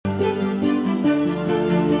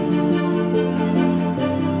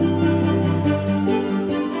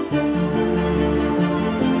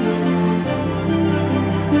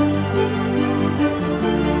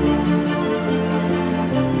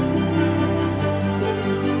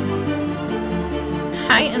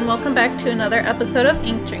Hi, and welcome back to another episode of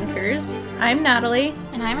Ink Drinkers. I'm Natalie.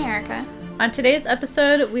 And I'm Erica. On today's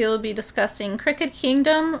episode, we will be discussing Crooked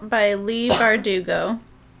Kingdom by Leigh Bardugo.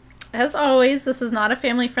 As always, this is not a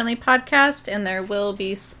family-friendly podcast, and there will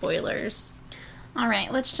be spoilers.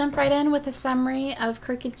 Alright, let's jump right in with a summary of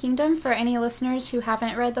Crooked Kingdom for any listeners who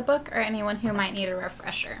haven't read the book or anyone who might need a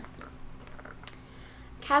refresher.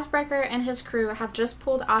 Casbreaker and his crew have just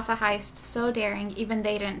pulled off a heist so daring even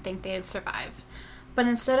they didn't think they'd survive. But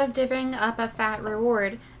instead of divvying up a fat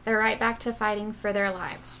reward, they're right back to fighting for their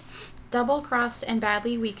lives. Double-crossed and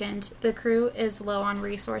badly weakened, the crew is low on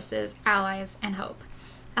resources, allies, and hope.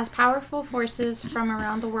 As powerful forces from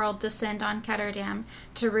around the world descend on Ketterdam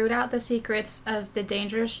to root out the secrets of the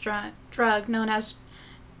dangerous drug known as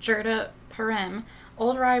Jurda Parim,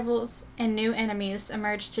 old rivals and new enemies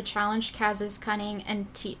emerge to challenge Kaz's cunning and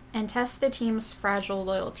test the team's fragile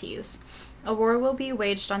loyalties. A war will be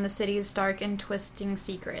waged on the city's dark and twisting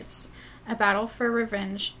secrets, a battle for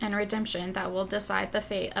revenge and redemption that will decide the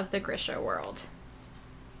fate of the Grisha world.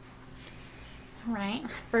 Alright,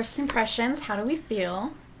 first impressions, how do we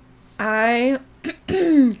feel? I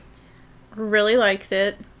really liked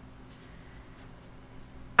it.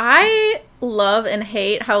 I love and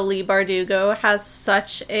hate how Leigh Bardugo has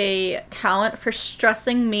such a talent for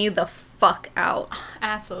stressing me the fuck out.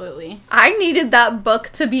 Absolutely. I needed that book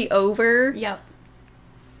to be over. Yep.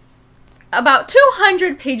 About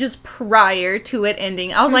 200 pages prior to it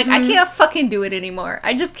ending. I was like, I can't fucking do it anymore.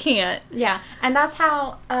 I just can't. Yeah, and that's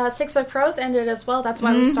how Six of Crows ended as well. That's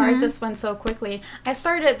why we started this one so quickly. I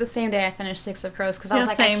started it the same day I finished Six of Crows because I was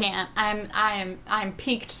like, same. I can't. I'm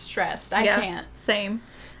peaked stressed. I can't. Same.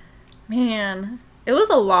 Man, it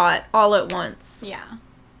was a lot all at once. Yeah.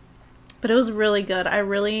 But it was really good.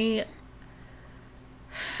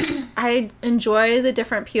 I enjoy the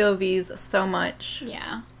different POVs so much.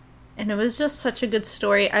 Yeah. And it was just such a good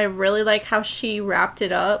story. I really like how she wrapped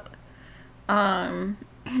it up. It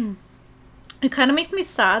kind of makes me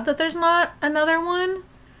sad that there's not another one.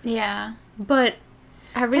 Yeah. But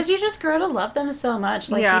because you just grow to love them so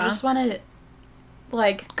much. Like, you just want to,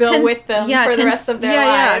 like, go with them for the rest of their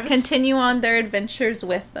lives. Yeah, continue on their adventures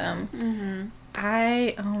with them. Mm-hmm.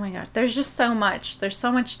 Oh my god, there's just so much. There's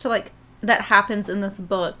so much to, like, that happens in this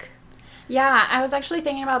book. Yeah, I was actually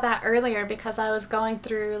thinking about that earlier because I was going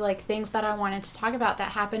through, like, things that I wanted to talk about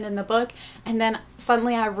that happened in the book, and then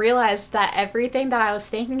suddenly I realized that everything that I was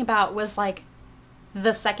thinking about was, like,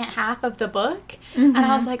 the second half of the book, and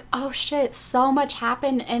I was like, oh shit, so much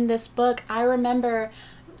happened in this book. I remember,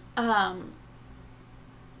 like,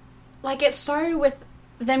 it started with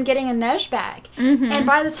them getting Inej back, and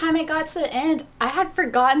by the time it got to the end, I had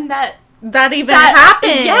forgotten that even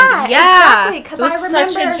happened. Yeah, exactly. Because I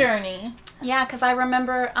remember such a journey. Yeah, because I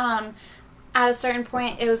remember at a certain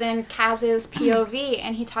point it was in Kaz's POV,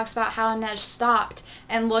 and he talks about how Inej stopped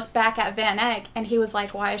and looked back at Van Eyck, and he was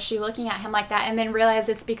like, "Why is she looking at him like that?" And then realized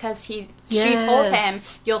it's because she told him,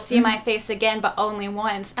 "You'll see my face again, but only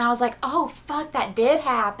once." And I was like, "Oh fuck, that did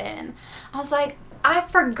happen." I was like, I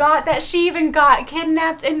forgot that she even got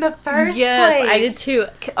kidnapped in the first place. Yes, I did too.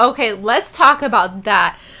 Okay, let's talk about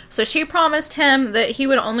that. So she promised him that he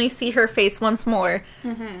would only see her face once more.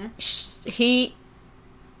 He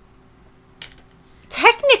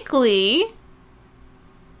technically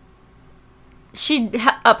she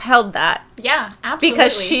upheld that. Yeah, absolutely.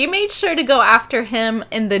 Because she made sure to go after him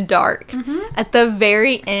in the dark at the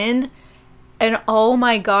very end. And oh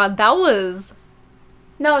my god, that was...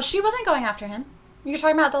 No, she wasn't going after him. You're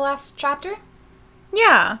talking about the last chapter?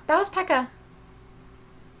 Yeah. That was Pekka.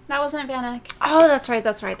 That wasn't Van Eyck. Oh, that's right.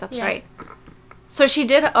 Right. So she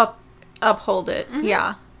did uphold it.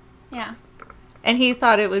 Yeah. Yeah. And he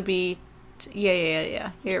thought it would be...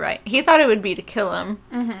 Yeah. You're right. He thought it would be to kill him.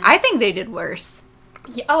 I think they did worse.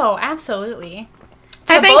 Yeah, oh, absolutely.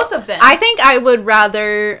 Both of them. I think I would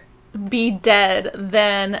rather be dead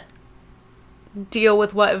than deal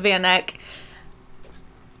with what Van Eyck...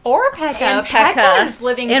 Or Pekka. And Pekka is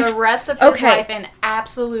living the rest of his life in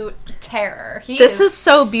absolute terror. This is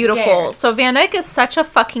so beautiful. Scared. So Van Eyck is such a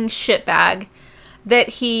fucking shitbag that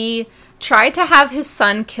he tried to have his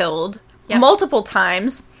son killed multiple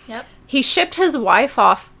times. Yep. He shipped his wife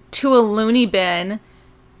off to a loony bin.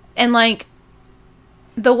 And, like,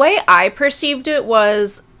 the way I perceived it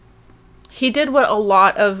was he did what a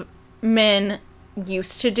lot of men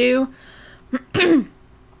used to do when,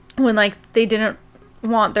 like, they didn't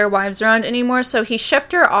want their wives around anymore, so he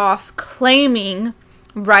shipped her off claiming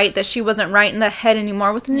that she wasn't right in the head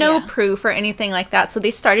anymore with no proof or anything like that. So they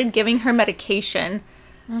started giving her medication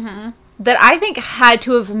that I think had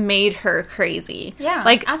to have made her crazy. Yeah,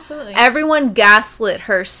 like, absolutely. Everyone gaslit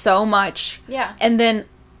her so much. Yeah. And then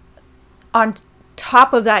on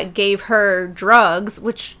top of that gave her drugs,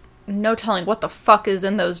 which no telling what the fuck is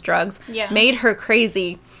in those drugs. Yeah. Made her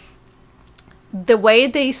crazy. The way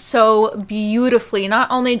they so beautifully not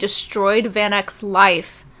only destroyed Van Eck's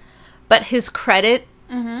life, but his credit,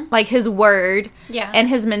 like his word, and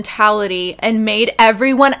his mentality, and made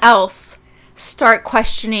everyone else start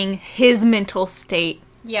questioning his mental state.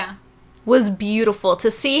 Yeah. Was beautiful.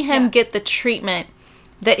 To see him get the treatment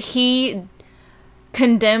that he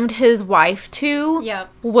condemned his wife to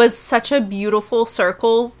was such a beautiful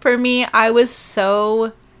circle for me. I was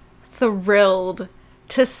so thrilled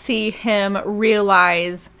to see him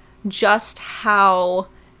realize just how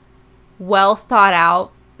well thought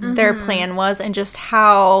out their plan was, and just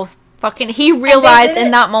how fucking he realized in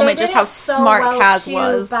that moment just how smart Kaz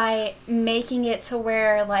was by making it to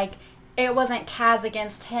where, like, it wasn't Kaz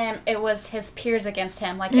against him, it was his peers against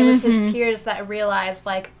him. Like, it was his peers that realized,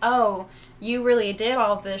 like, oh, you really did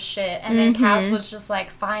all this shit. And then Kaz was just like,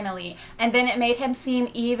 finally. And then it made him seem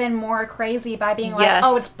even more crazy by being like,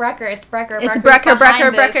 oh, it's Brecker.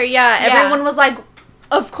 Yeah, everyone was like,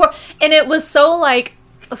 of course. And it was so, like,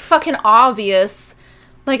 fucking obvious.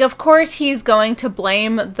 Like, of course he's going to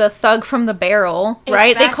blame the thug from the barrel,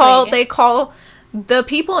 right? Exactly. They call the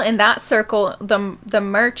people in that circle, the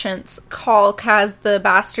merchants, call Kaz the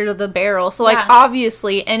bastard of the barrel. So, like,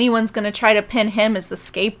 obviously anyone's going to try to pin him as the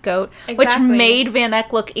scapegoat, which made Van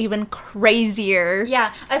Eck look even crazier.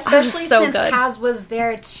 Yeah, especially since Kaz was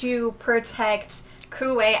there to protect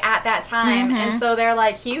Kuwei at that time, and so they're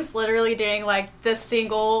like, he's literally doing, like, the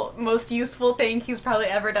single most useful thing he's probably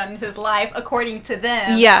ever done in his life, according to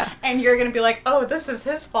them. Yeah. And you're gonna be like, oh, this is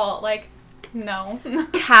his fault. Like, no.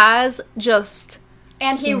 Kaz just...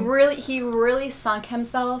 And he really sunk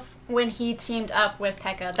himself when he teamed up with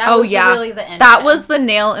Pekka. That was really the end. That was the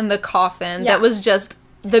nail in the coffin. Yeah. That was just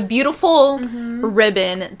the beautiful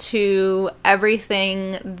ribbon to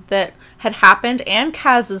everything that had happened, and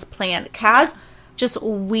Kaz's plan. Kaz just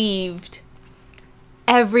weaved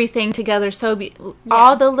everything together so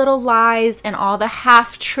all the little lies and all the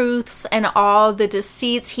half-truths and all the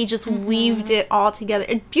deceits, he just weaved it all together.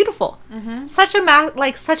 It's beautiful. Such a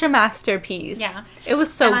masterpiece. Yeah. It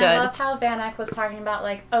was so good. I love how Van Eck was talking about,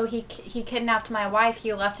 like, oh, he kidnapped my wife,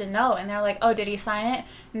 he left a note, and they're like, oh, did he sign it?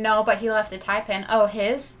 No, but he left a tie pin. Oh,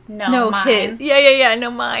 his? No, mine. His. Yeah,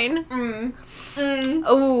 no, mine.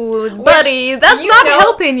 Oh, buddy, that's not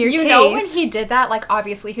helping your case. You know, when he did that, like,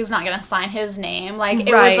 obviously he's not going to sign his name. Like,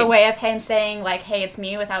 it was a way of him saying, like, hey, it's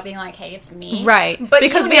me, without being like, hey, it's me. Right. But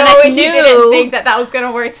because Van Eck knew, he didn't think that was going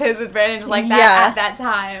to work to his advantage like that at that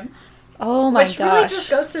time. Oh, my gosh. Which really just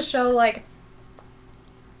goes to show, like,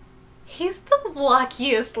 he's the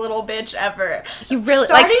luckiest little bitch ever. He really,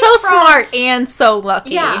 like, so smart and so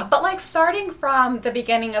lucky. Yeah, but, like, starting from the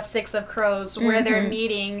beginning of Six of Crows, where they're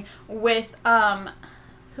meeting with,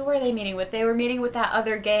 who were they meeting with? They were meeting with that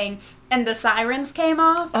other gang, and the sirens came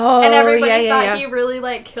off. Oh, and everybody thought he really,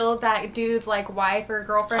 like, killed that dude's, like, wife or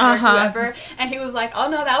girlfriend or whoever. And he was like, oh,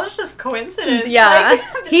 no, that was just coincidence. Yeah.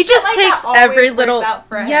 Like, he just takes every little...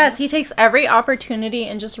 Yes, he takes every opportunity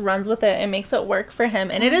and just runs with it and makes it work for him.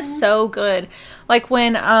 And it is so good. Like,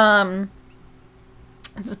 when,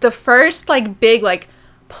 the first, like, big, like,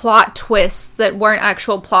 plot twists that weren't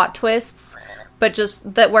actual plot twists, but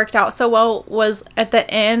just that worked out so well, was at the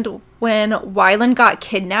end when Wyland got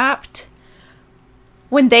kidnapped.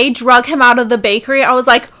 When they drug him out of the bakery, I was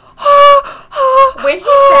like, when he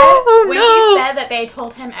said that they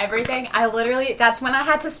told him everything, I literally, that's when I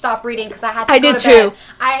had to stop reading, because I had to go to bed.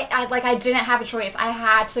 I didn't have a choice. I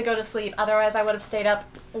had to go to sleep, otherwise I would have stayed up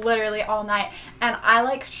literally all night. And I,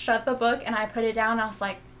 like, shut the book and I put it down and I was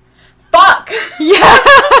like, fuck! Yeah.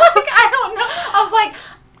 I don't know. I was like,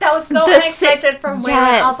 that was so unexpected from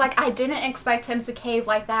Wyland. I was like, I didn't expect him to cave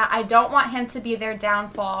like that. I don't want him to be their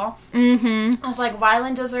downfall. I was like,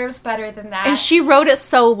 Wyland deserves better than that. And she wrote it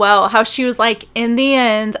so well. How she was like, in the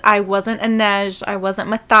end, I wasn't Inej, I wasn't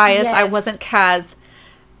Matthias, I wasn't Kaz.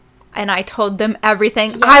 And I told them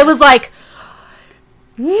everything. Yes. I was like,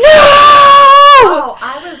 no! Oh,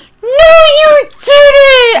 No, you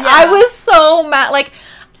didn't! Yeah. I was so mad. Like,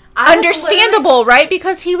 understandable, right?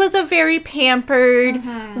 Because he was a very pampered,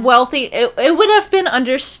 wealthy... It would have been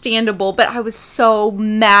understandable, but I was so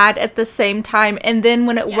mad at the same time. And then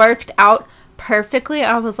when it worked out perfectly,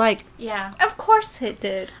 I was like, of course it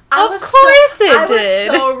did. I was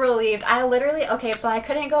so relieved. I literally... Okay, so I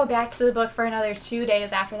couldn't go back to the book for another 2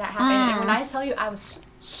 days after that happened. And when I tell you, I was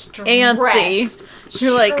Antsy.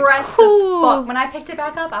 You're like, stressed cool. as fuck. When I picked it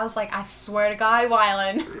back up, I was like, I swear to God,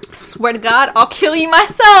 Wylan. Swear to God, I'll kill you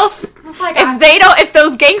myself. I was like, If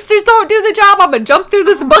those gangsters don't do the job, I'm gonna jump through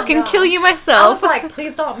this book and kill you myself. I was like,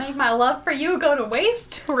 please don't make my love for you go to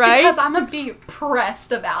waste. Right? Because I'm gonna be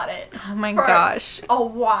pressed about it. Oh my gosh. A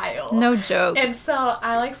while. No joke. And so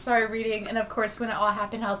I like started reading, and of course when it all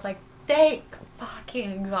happened, I was like, thank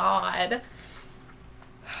fucking God.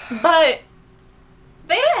 But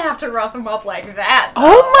they didn't have to rough him up like that, though.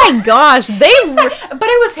 Oh my gosh. But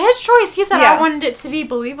it was his choice. He said, Yeah. I wanted it to be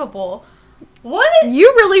believable. What?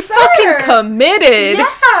 You really Sir. fucking committed.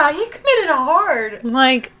 Yeah, he committed hard.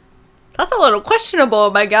 Like, that's a little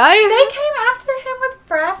questionable, my guy. They came after him with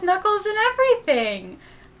brass knuckles and everything.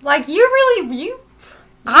 Like,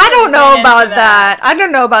 I don't know went into about that. I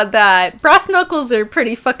don't know about that. Brass knuckles are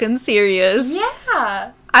pretty fucking serious.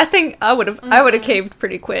 Yeah. I think I would have caved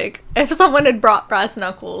pretty quick if someone had brought brass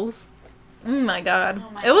knuckles. Oh my god.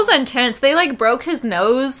 It was intense. They like broke his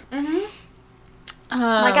nose. Mm-hmm.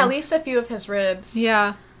 Like at least a few of his ribs.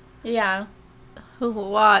 Yeah. Yeah. It was a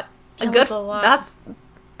lot. Was a lot. That's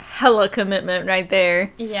hella commitment right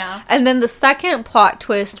there. Yeah. And then the second plot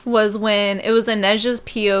twist was when it was Inej's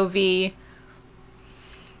POV.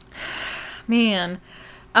 Man.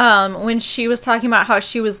 When she was talking about how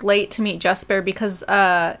she was late to meet Jesper because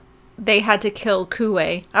they had to kill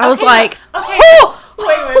Kue. I was like, okay. Oh!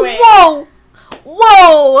 Wait.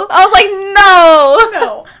 Whoa! I was like, no!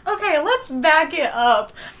 No. Okay, let's back it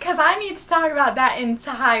up. Because I need to talk about that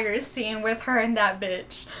entire scene with her and that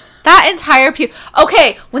bitch. That entire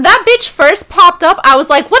Okay, when that bitch first popped up, I was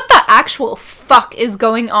like, what the actual fuck is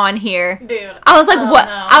going on here? Dude. I was like, what?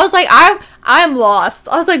 No. I was like, I'm lost.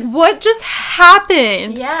 I was like, what just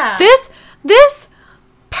happened? Yeah. This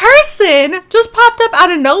person just popped up out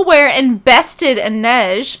of nowhere and bested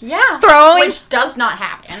Inej. Yeah. Which does not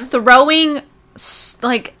happen. Throwing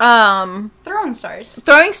Throwing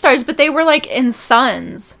stars. but they were like in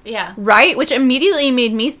suns. Yeah. Right? Which immediately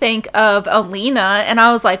made me think of Alina, and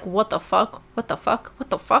I was like, what the fuck? What the fuck? What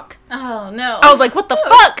the fuck? Oh, no. I was like, what the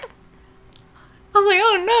fuck? I was like,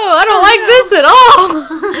 oh no, I don't like this at all.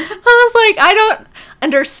 I was like, I don't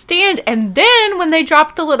understand. And then when they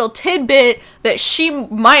dropped the little tidbit that she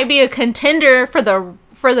might be a contender for the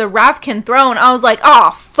Ravkin throne, I was like,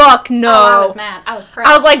 oh fuck no. Oh, I was mad. I was pressed.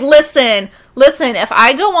 I was like, listen, if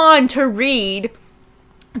I go on to read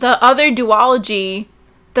the other duology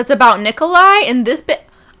that's about Nikolai and this bit,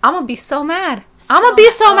 I'm gonna be so mad. I'm gonna be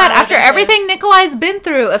so mad after everything Nikolai's been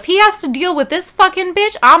through. If he has to deal with this fucking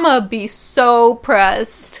bitch, I'm gonna be so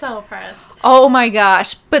pressed. So pressed. Oh my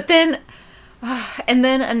gosh. But then, and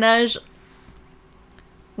then Inej,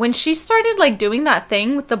 when she started like doing that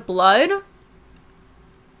thing with the blood,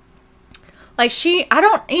 like I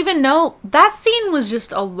don't even know, that scene was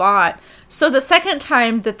just a lot. So the second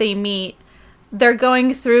time that they meet, they're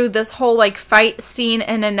going through this whole like fight scene,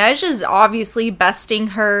 and Inej is obviously besting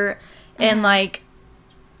her, and like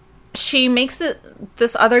she makes it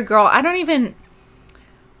this other girl. I don't even.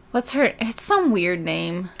 What's her? It's some weird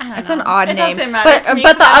name. It's an odd name. Doesn't matter to me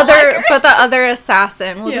but 'cause I don't like her. but the other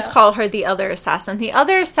assassin. We'll just call her the other assassin. The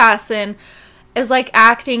other assassin is like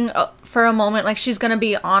acting for a moment like she's gonna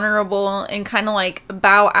be honorable and kind of like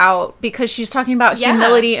bow out because she's talking about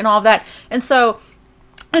humility and all of that. And so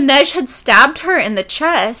Inej had stabbed her in the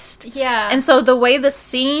chest. Yeah. And so the way the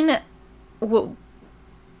scene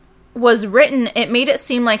was written, it made it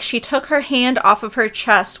seem like she took her hand off of her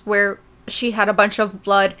chest where she had a bunch of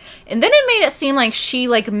blood, and then it made it seem like she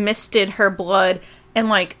like misted her blood and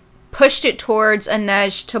like pushed it towards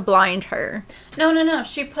Inej to blind her. No.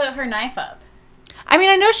 She put her knife up. I mean,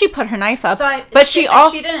 I know she put her knife up, but she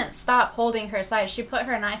also she didn't stop holding her side. She put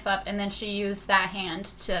her knife up, and then she used that hand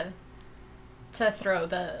to throw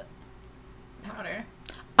the powder.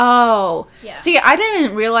 Oh. Yeah. See, I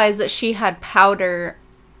didn't realize that she had powder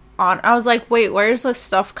on. I was like, wait, where's this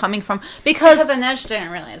stuff coming from? Because Inej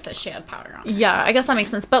didn't realize that she had powder on her. Yeah, I guess that makes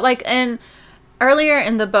sense. But like earlier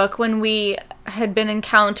in the book, when we had been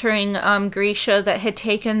encountering Grisha that had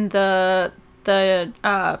taken the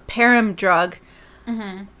Param drug,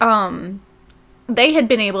 they had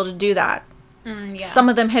been able to do that. Yeah. Some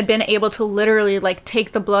of them had been able to literally like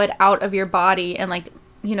take the blood out of your body and like,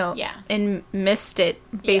 you know, and mist it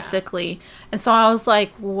basically. And so I was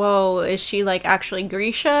like, whoa, is she like actually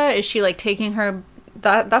Grisha? Is she like taking her?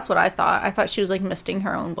 That's what I thought. I thought she was like misting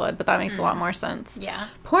her own blood, but that makes a lot more sense. Yeah.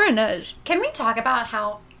 Poor Inej. Can we talk about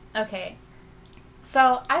how? Okay.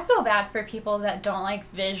 So I feel bad for people that don't like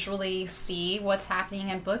visually see what's happening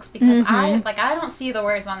in books because I don't see the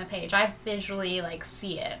words on the page. I visually like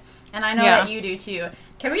see it. And I know that you do too.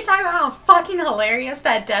 Can we talk about how fucking hilarious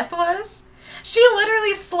that death was? She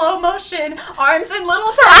literally slow motion arms and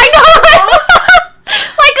little tiny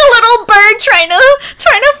like a little bird trying to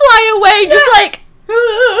fly away, just like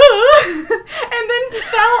and then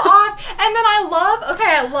fell off. And then I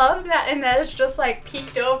love that Inej just like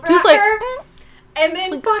peeked over just at her. And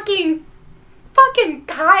then like, fucking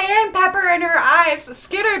cayenne pepper in her eyes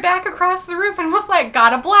skittered back across the roof and was like,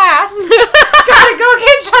 gotta blast. Gotta go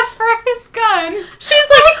get Jesper his gun. She's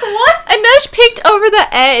like, what? Inej peeked over the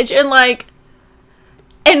edge and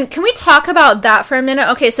can we talk about that for a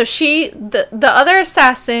minute? Okay, so the other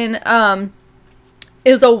assassin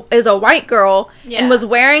is a white girl and was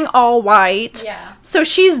wearing all white. Yeah. So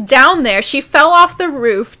she's down there. She fell off the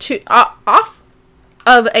roof off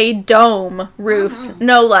of a dome roof,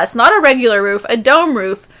 no less. Not a regular roof, a dome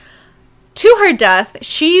roof. To her death,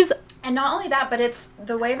 and not only that, but it's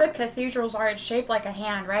the way the cathedrals are, it's shaped like a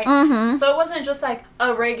hand, right? Mm-hmm. So it wasn't just like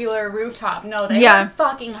a regular rooftop. No, they were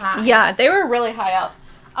fucking high. Yeah, they were really high up.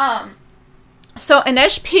 So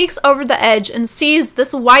Inej peeks over the edge and sees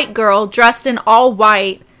this white girl dressed in all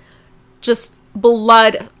white, just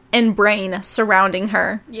blood and brain surrounding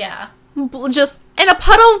her. Yeah. Just in a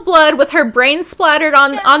puddle of blood with her brain splattered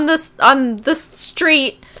on this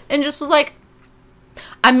street, and just was like,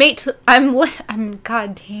 I'm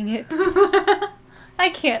God dang it. I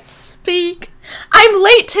can't speak. I'm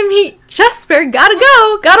late to meet Jesper. Gotta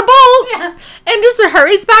go. Gotta bolt. Yeah. And just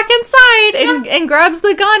hurries back inside and grabs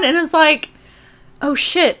the gun and is like, oh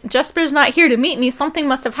shit, Jesper's not here to meet me. Something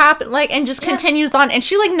must have happened. Like, and just continues on. And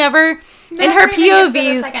she like never in her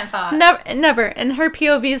POVs, never in her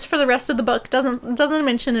POVs for the rest of the book doesn't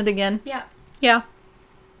mention it again. Yeah. Yeah.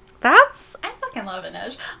 I fucking love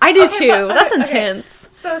Inej. I do too. That's intense.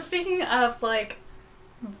 Okay. So speaking of like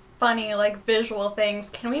funny like visual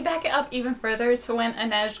things, can we back it up even further to when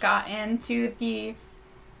Inej got into the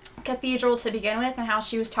cathedral to begin with, and how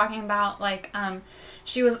she was talking about like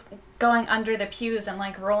she was going under the pews and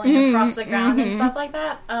like rolling across the ground and stuff like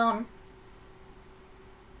that.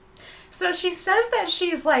 So she says that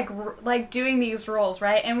she's like doing these rolls,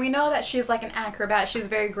 right? And we know that she's like an acrobat. She's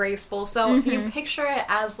very graceful. So you picture it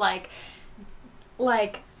as like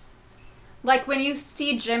when you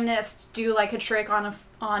see gymnasts do like a trick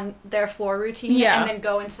on their floor routine and then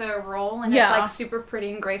go into a roll and it's like super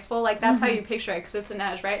pretty and graceful. Like that's how you picture it because it's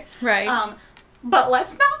Inej, right? Right. But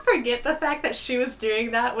let's not forget the fact that she was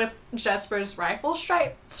doing that with Jesper's rifle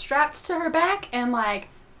strapped to her back. And like,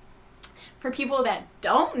 for people that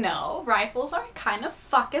don't know, rifles are kind of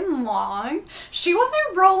fucking long. She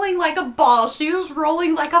wasn't rolling like a ball. She was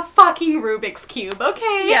rolling like a fucking Rubik's Cube,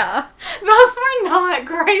 okay? Yeah. Those were not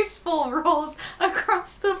graceful rolls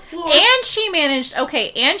across the floor. And she managed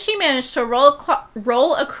to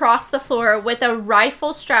roll across the floor with a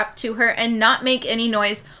rifle strapped to her and not make any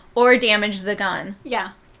noise or damage the gun.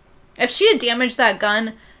 Yeah. If she had damaged that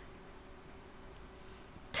gun,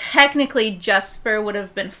 technically Jesper would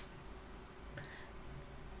have been...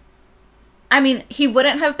 he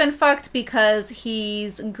wouldn't have been fucked because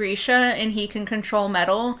he's Grisha and he can control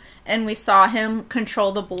metal, and we saw him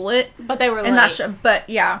control the bullet. But they were but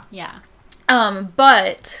yeah. Yeah.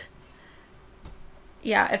 But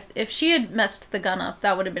yeah, if she had messed the gun up,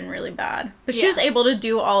 that would have been really bad. But she was able to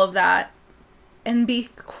do all of that and be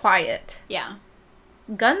quiet. Yeah.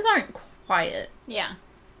 Guns aren't quiet. Yeah.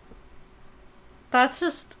 That's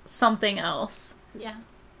just something else. Yeah.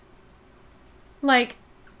 Like,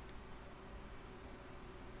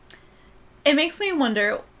 it makes me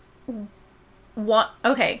wonder,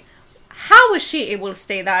 how was she able to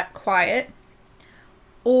stay that quiet?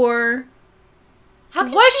 Or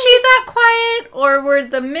was she that quiet? Or were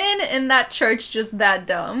the men in that church just that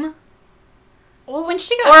dumb? Well, when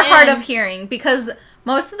she got Or hard of hearing, because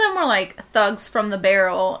most of them were, like, thugs from the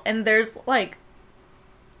barrel, and there's, like,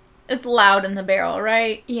 it's loud in the barrel,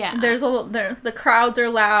 right? Yeah. The crowds are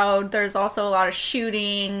loud, there's also a lot of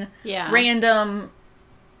shooting, random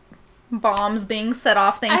bombs being set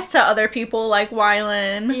off thanks to other people like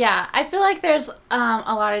Wylan. Yeah, I feel like there's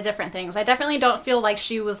a lot of different things. I definitely don't feel like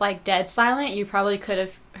she was like dead silent. You probably could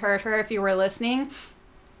have heard her if you were listening.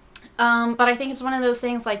 But I think it's one of those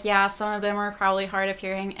things like, some of them are probably hard of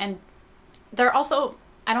hearing, and they're also,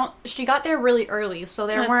 she got there really early, so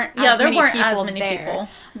there weren't as many people.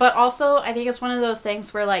 But also, I think it's one of those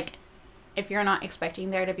things where like, if you're not expecting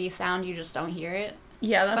there to be sound, you just don't hear it.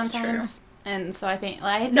 Yeah, that's true. And so I think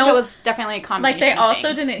it was definitely a combination. Like, they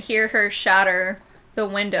also didn't hear her shatter the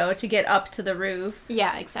window to get up to the roof.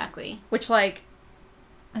 Yeah, exactly. Which, like,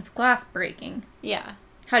 It's glass breaking. Yeah.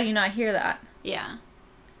 How do you not hear that? Yeah.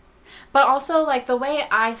 But also, like, the way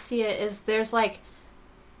I see it is there's, like,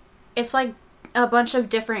 it's, like, a bunch of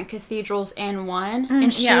different cathedrals in one.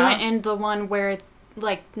 And she went in the one where,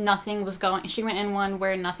 like, nothing was going... She went in one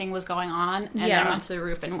where nothing was going on. And then went to the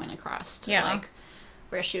roof and went across to, like,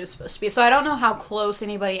 where she was supposed to be. So I don't know how close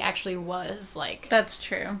anybody actually was, like... That's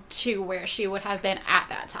true. To where she would have been at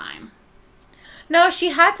that time. No, she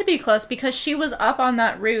had to be close because she was up on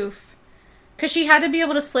that roof. Because she had to be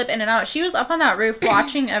able to slip in and out. She was up on that roof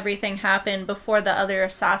watching everything happen before the other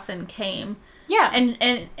assassin came. Yeah.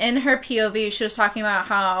 And in her POV, she was talking about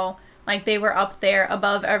how, like, they were up there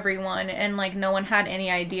above everyone and, like, no one had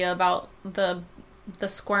any idea about the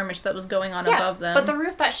skirmish that was going on above them. But the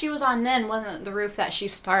roof that she was on then wasn't the roof that she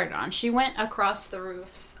started on. She went across the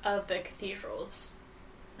roofs of the cathedrals.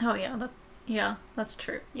 Oh, yeah. That's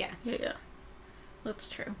true. Yeah. Yeah. That's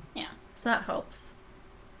true. Yeah. So that helps.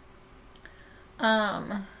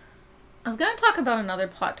 I was gonna talk about another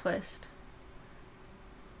plot twist.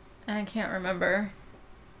 And I can't remember.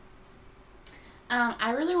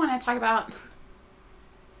 I really want to talk about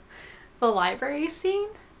the library scene.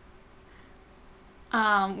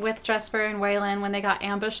 With Jesper and Waylon when they got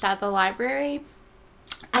ambushed at the library.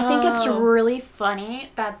 I think it's really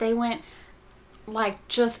funny that they went, like,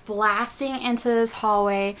 just blasting into this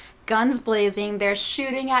hallway, guns blazing, they're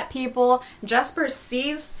shooting at people. Jesper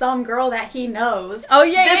sees some girl that he knows. Oh,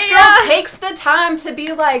 yeah, This girl takes the time to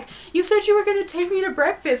be like, you said you were going to take me to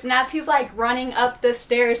breakfast. And as he's, like, running up the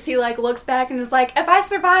stairs, he, like, looks back and is like, if I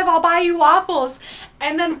survive, I'll buy you waffles.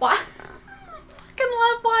 And then what?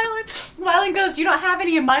 I love Wyland. Wyland goes, you don't have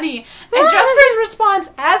any money. And Jesper's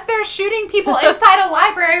response, as they're shooting people inside a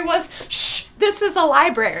library, was, shh, this is a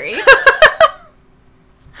library.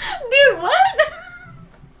 Dude, what?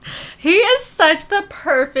 He is such the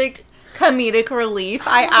perfect comedic relief.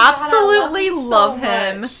 I absolutely love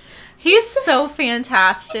him. He's so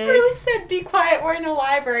fantastic. He really said, be quiet, we're in a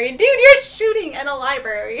library. Dude, you're shooting in a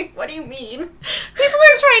library. What do you mean? People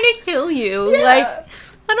are trying to kill you. Yeah. Like,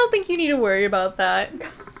 I don't think you need to worry about that.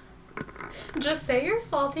 Just say you're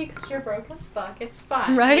salty because you're broke as fuck. It's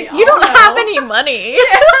fine. Right? You don't have any money. You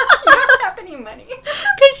don't have any money.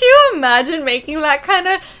 Could you imagine making that kind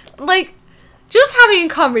of, like, just having a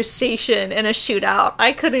conversation in a shootout?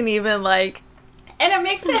 I couldn't even, like... And it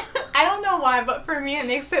makes it, I don't know why, but for me it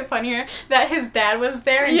makes it funnier that his dad was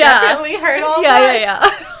there and definitely heard all that. Yeah.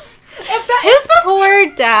 His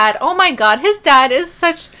poor dad. Oh my god, his dad is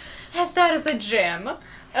such... His dad is a gem.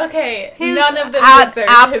 Okay, His none of them deserve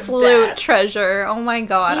absolute his dad. treasure. Oh my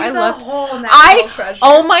god, He's I love a whole national treasure.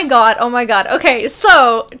 Oh my god. Okay,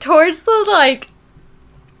 so towards the like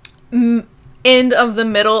end of the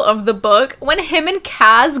middle of the book, when him and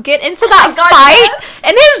Kaz get into that fight, yes.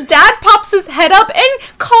 and his dad pops his head up and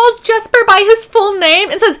calls Jesper by his full name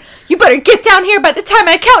and says, "You better get down here by the time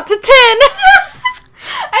I count to 10."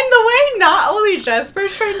 And the way not only Jesper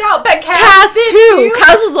turned out, but Kaz did too.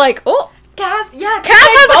 Kaz was like, "Oh." Kaz hasn't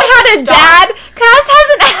had a dad. Kaz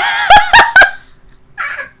hasn't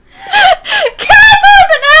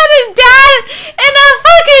had a dad in a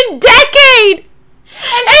fucking decade.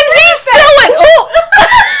 And he still went, oh.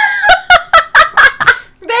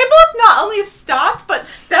 They both not only stopped, but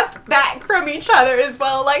stepped back from each other as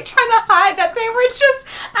well, like trying to hide that they were just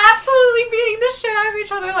absolutely beating the shit out of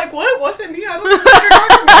each other. Like, what? It wasn't me. I don't know what you're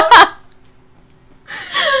talking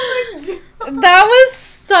about. That was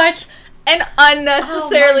such an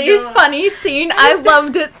unnecessarily funny scene. I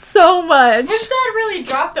loved it so much. His dad really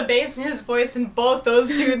dropped the bass in his voice, and both those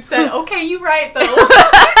dudes said, okay, you right, though.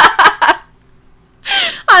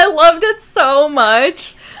 I loved it so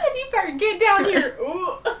much. He said, you better get down here.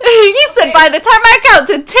 Ooh. He said, by the time I count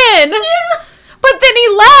to 10. Yeah. But then he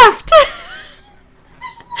left.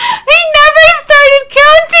 He never started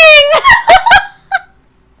counting.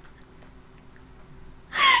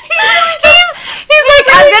 He's like,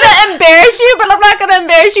 I'm gonna embarrass you, but I'm not gonna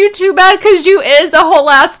embarrass you too bad because you is a whole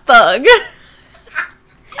ass thug.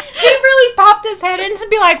 He really popped his head in to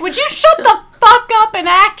be like, would you shut the fuck up and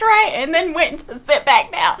act right? And then went to sit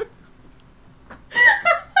back down.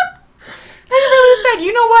 He really said,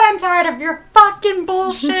 you know what? I'm tired of your fucking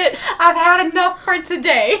bullshit. I've had enough for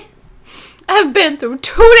today. I've been through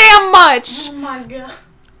too damn much Oh my god.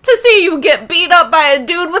 to see you get beat up by a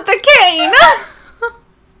dude with a cane.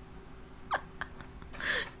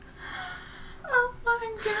 Oh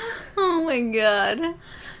my god. Oh my god.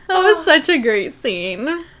 That was such a great scene.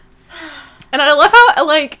 And I love how, I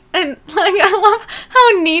love how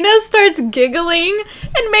Nina starts giggling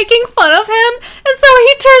and making fun of him. And so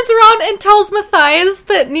he turns around and tells Matthias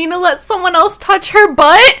that Nina let someone else touch her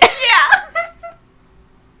butt. Yeah.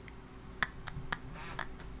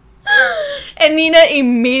 And Nina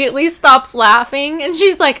immediately stops laughing, and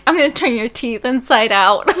she's like, I'm gonna turn your teeth inside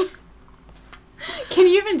out. Can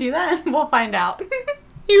you even do that? We'll find out.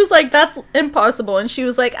 He was like, that's impossible. And she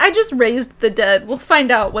was like, I just raised the dead. We'll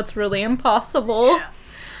find out what's really impossible. Yeah.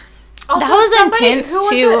 Also, that was intense,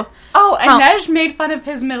 too. Oh, and Neige made fun of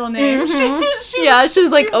his middle name. Mm-hmm. She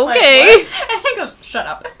was like, okay. Like, and he goes, shut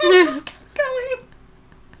up. Just kept going.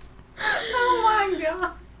 Oh my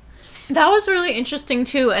god. That was really interesting,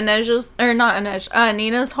 too. Nina's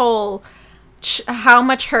whole, how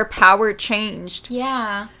much her power changed.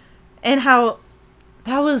 Yeah. And how,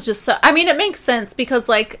 that was just so, I mean, it makes sense because,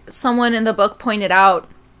 like, someone in the book pointed out,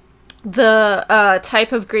 the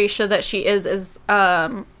type of Grisha that she is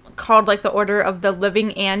called, like, the Order of the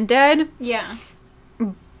Living and Dead. Yeah.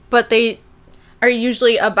 But they are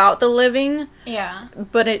usually about the living. Yeah.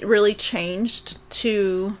 But it really changed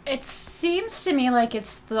to... It seems to me like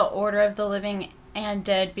it's the Order of the Living and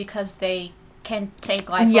Dead because they can take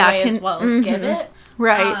life away as well as give it.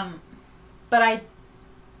 Right. But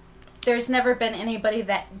there's never been anybody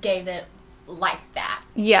that gave it like that.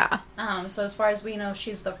 Yeah. So as far as we know,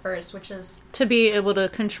 she's the first, which is... To be able to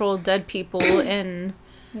control dead people and...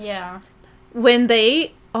 Yeah. When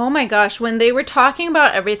they... Oh my gosh, when they were talking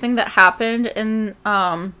about everything that happened and,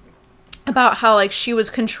 about how, like, she was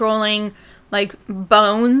controlling, like,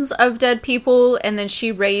 bones of dead people, and then she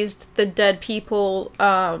raised the dead people,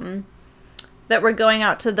 that were going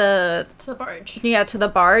out to the... To the barge. Yeah, to the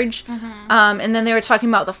barge. Mm-hmm. And then they were talking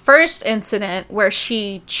about the first incident where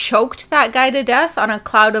she choked that guy to death on a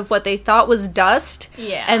cloud of what they thought was dust.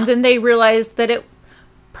 Yeah. And then they realized that it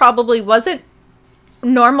probably wasn't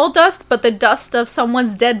normal dust, but the dust of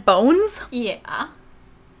someone's dead bones. Yeah.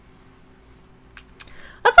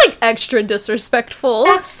 That's, like, extra disrespectful.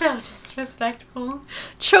 That's so disrespectful.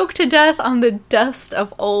 Choked to death on the dust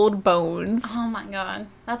of old bones. Oh my god.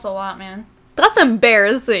 That's a lot, man. That's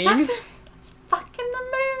embarrassing. That's fucking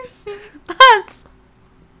embarrassing. That's...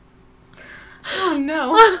 Oh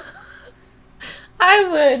no.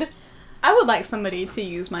 I would like somebody to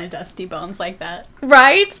use my dusty bones like that.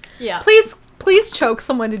 Right? Yeah. Please choke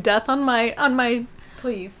someone to death on my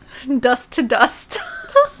Please. dust to dust.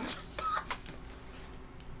 Dust to dust.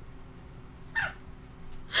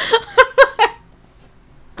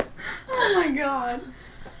 Oh my god.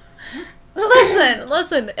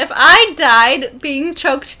 Listen, if I died being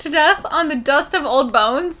choked to death on the dust of old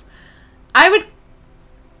bones, I would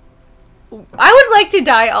like to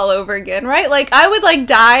die all over again, right? Like, I would, like,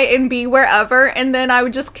 die and be wherever, and then I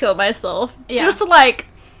would just kill myself. Yeah. Just, like,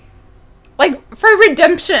 for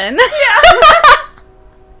redemption. Yeah.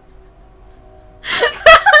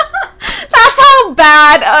 That's how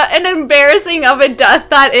bad and embarrassing of a death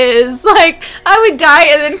that is. Like, I would die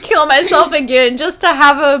and then kill myself again just to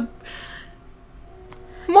have a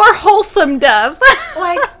more wholesome death.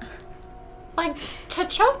 like to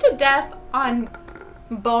choke to death on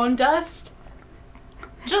bone dust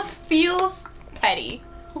just feels petty.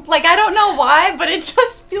 Like, I don't know why, but it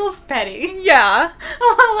just feels petty. Yeah.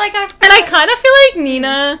 I kind of feel like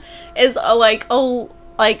Nina is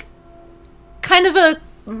kind of a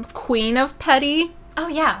queen of petty. Oh,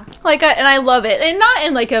 yeah. And I love it. And not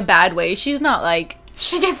in, like, a bad way. She's not, like...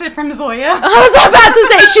 She gets it from Zoya. I was about to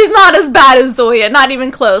say, she's not as bad as Zoya. Not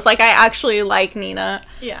even close. Like, I actually like Nina.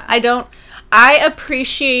 Yeah. I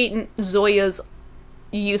appreciate Zoya's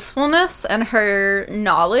usefulness and her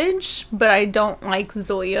knowledge, but I don't like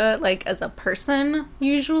Zoya, like, as a person,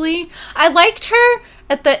 usually. I liked her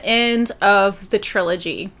at the end of the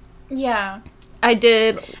trilogy. Yeah. I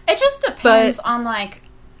did. It just depends on, like,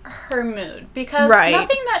 her mood. Because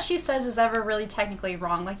nothing that she says is ever really technically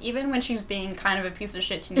wrong. Like, even when she's being kind of a piece of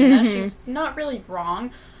shit to Nina, she's not really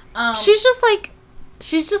wrong. She's just like...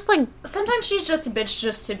 Sometimes she's just a bitch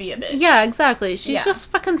just to be a bitch. Yeah, exactly. She's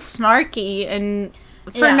just fucking snarky and...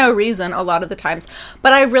 For no reason a lot of the times.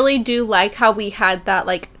 But I really do like how we had that,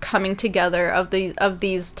 like, coming together of these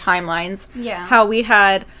timelines. Yeah. How we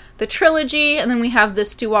had the trilogy, and then we have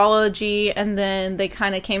this duology, and then they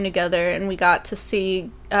kind of came together, and we got to see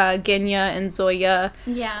Genya and Zoya.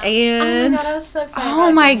 Yeah. And... Oh my god, I was so excited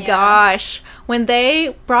Oh my gosh. When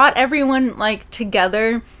they brought everyone, like,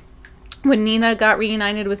 together, when Nina got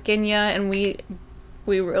reunited with Genya, and we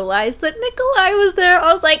realized that Nikolai was there,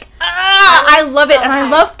 I was like, I love it. And I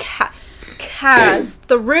love Kaz,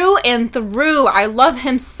 through and through. I love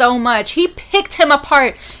him so much. He picked him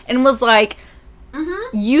apart and was like,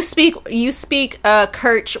 you speak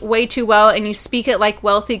Kirch way too well, and you speak it like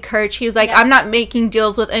wealthy Kirch. He was like, Yeah. I'm not making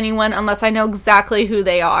deals with anyone unless I know exactly who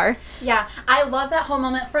they are. Yeah, I love that whole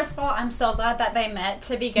moment. First of all, I'm so glad that they met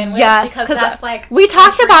to begin with. Yes, because that's like... we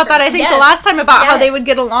talked about that, I think, the Yes. last time, about how they Yes. would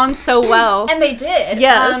get along so well. And they did.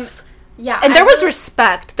 Yes. Yeah. And there I was really-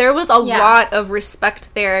 respect. There was a Yeah. lot of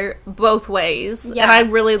respect there both ways. Yeah. And I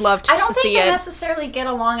really loved I to don't see think they it. necessarily get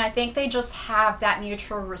along. I think they just have that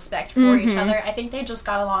mutual respect for each other. I think they just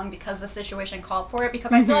got along because the situation called for it.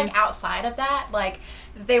 Because I feel like outside of that, like,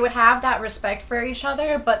 they would have that respect for each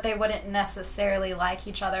other, but they wouldn't necessarily like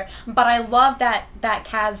each other. But I love that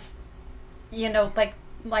Kaz, you know,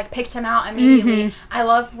 like picked him out immediately. I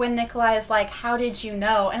love when Nikolai is like, how did you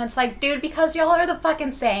know? And it's like, dude, because y'all are the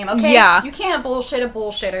fucking same, okay? Yeah. You can't bullshit a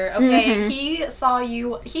bullshitter, okay? He saw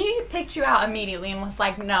you, he picked you out immediately and was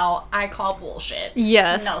like, no, I call bullshit.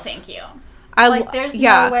 Yes. No, thank you. I Like, there's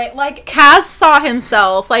yeah. no way, like... Kaz saw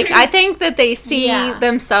himself. Like, I think that they see Yeah.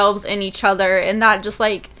 themselves in each other, and that just,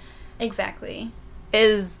 like, Exactly.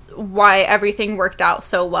 is why everything worked out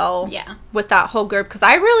so well Yeah. with that whole group. Because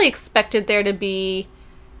I really expected there to be...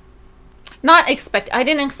 I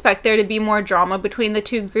didn't expect there to be more drama between the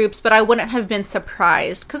two groups, but I wouldn't have been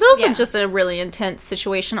surprised. Because it was just a really intense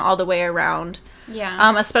situation all the way around.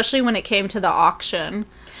 Yeah. Especially when it came to the auction.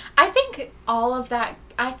 I think all of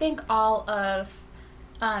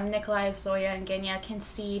Nikolai, Zoya, and Genya can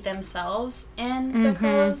see themselves in the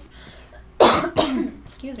crows.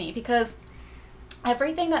 Excuse me, because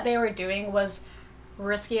everything that they were doing was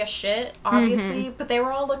risky as shit, obviously, but they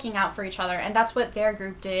were all looking out for each other, and that's what their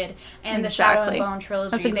group did. And the Shadow and Bone trilogy,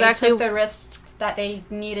 That's exactly... they took the risks that they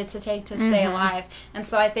needed to take to stay alive. And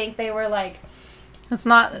so I think they were like... It's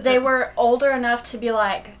not... They were older enough to be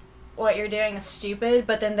like, what you're doing is stupid,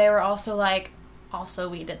 but then they were also like, also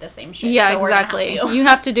we did the same shit. Yeah, so exactly. You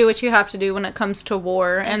have to do what you have to do when it comes to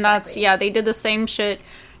war. And that's, they did the same shit.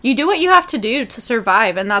 You do what you have to do to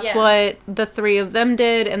survive, and that's what the three of them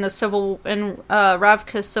did in the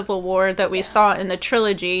Ravka's Civil War that we saw in the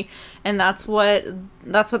trilogy, and that's what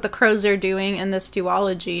the crows are doing in this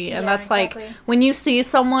duology. And that's like, when you see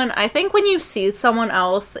someone, I think when you see someone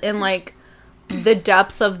else in like the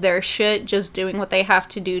depths of their shit, just doing what they have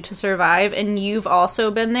to do to survive, and you've also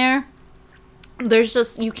been there, there's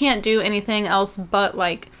just, you can't do anything else but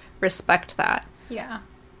like respect that. Yeah,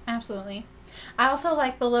 absolutely. I also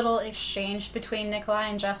like the little exchange between Nikolai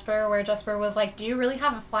and Jesper, where Jesper was like, do you really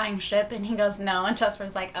have a flying ship? And he goes, no. And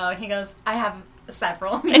Jesper's like, oh. And he goes, I have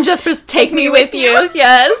several. And Jesper's, take me with you.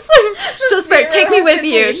 Yes. Jesper, take me with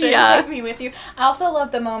you. Yeah. Take me with you. I also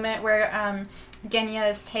love the moment where Genya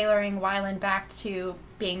is tailoring Wylan back to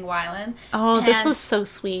being Wylan. Oh, this was so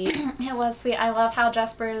sweet. It was sweet. I love how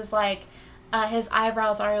Jesper is like, his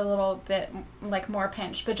eyebrows are a little bit like more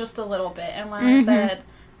pinched, but just a little bit. And Wylan said...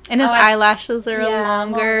 And his eyelashes are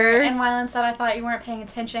longer. And Wylan said, I thought you weren't paying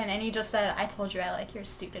attention. And he just said, I told you I like your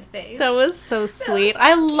stupid face. That was so sweet.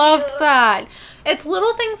 I loved that. It's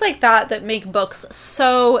little things like that that make books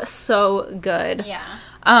so, so good.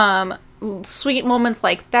 Yeah. Sweet moments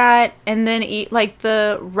like that. And then like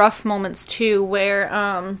the rough moments too, where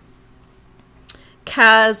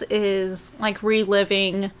Kaz is like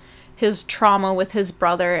reliving his trauma with his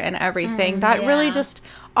brother and everything. That really just...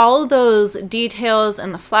 all of those details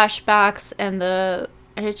and the flashbacks and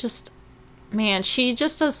she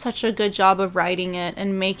just does such a good job of writing it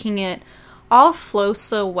and making it all flow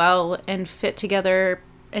so well and fit together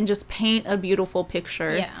and just paint a beautiful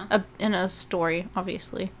picture in a story,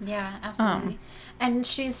 obviously. Yeah, absolutely. And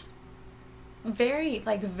she's very,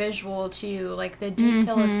 like, visual, too. Like, the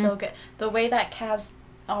detail is so good. The way that Kaz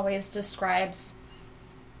always describes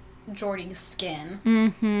Geordie's skin,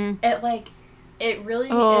 it really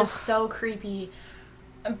is so creepy,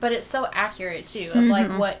 but it's so accurate too, of like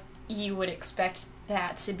what you would expect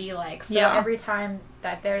that to be like. So every time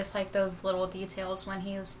that there's like those little details when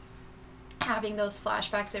he's having those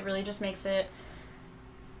flashbacks, it really just makes it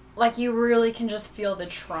like you really can just feel the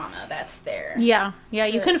trauma that's there. Yeah,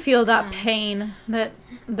 you can feel that pain that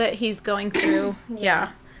he's going through. I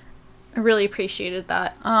really appreciated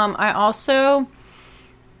that. I also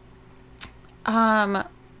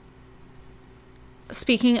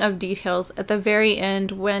speaking of details, at the very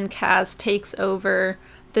end when Kaz takes over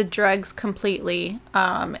the dregs completely,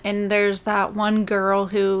 and there's that one girl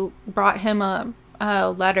who brought him a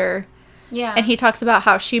letter, and he talks about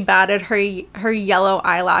how she batted her yellow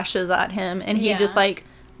eyelashes at him, and he just like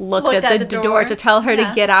looked at the door to tell her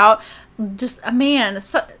to get out. Just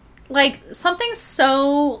like something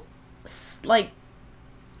so like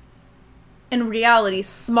in reality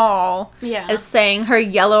small Yeah. as saying her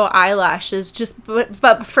yellow eyelashes.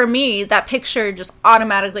 But for me, that picture just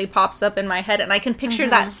automatically pops up in my head, and I can picture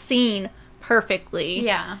that scene perfectly.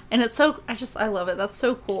 Yeah. And it's so, I love it. That's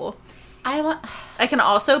so cool. I can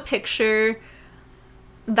also picture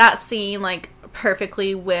that scene, like,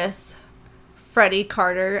 perfectly with Freddie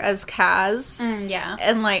Carter as Kaz. yeah.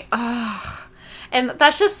 And, like, and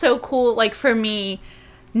that's just so cool, like, for me,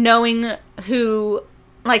 knowing who,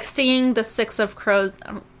 like, seeing the 6 of Crows,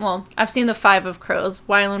 well, I've seen the 5 of Crows.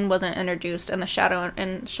 Wylan wasn't introduced in the Shadow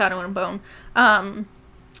and Bone.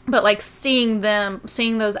 But, like, seeing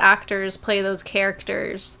those actors play those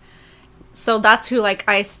characters, so that's who, like,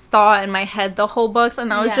 I saw in my head the whole books, and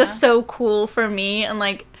that was just so cool for me, and,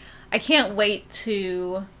 like, I can't wait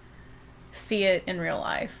to see it in real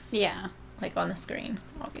life. Yeah. Like, on the screen,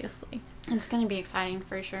 obviously. It's going to be exciting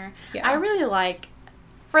for sure. Yeah. I really like...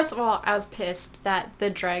 First of all, I was pissed that the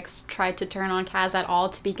Dregs tried to turn on Kaz at all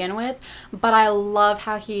to begin with, but I love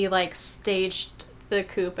how he, like, staged the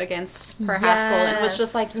coup against Per Haskell and was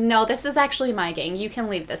just like, no, this is actually my gang. You can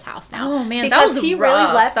leave this house now. Oh, man, because that was he rough.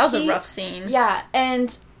 really left. That was a rough scene. Yeah,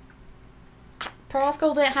 and Per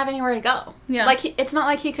Haskell didn't have anywhere to go. Yeah. Like, it's not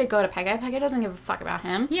like he could go to Pega. Pega doesn't give a fuck about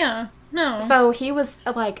him. Yeah, no. So he was,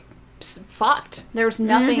 like, fucked. There was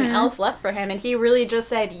nothing else left for him, and he really just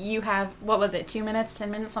said, you have, what was it, 2 minutes, 10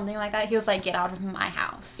 minutes, something like that? He was like, get out of my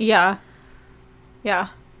house. Yeah. Yeah.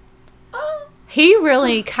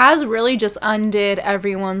 Kaz really just undid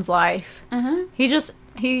everyone's life. Mm-hmm.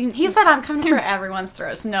 He said, I'm coming for everyone's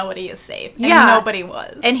throats. Nobody is safe. And Yeah. nobody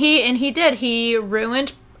was. And he did. He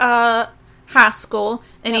ruined Haskell,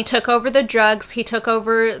 and he took over the drugs. He took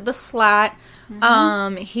over the Slat.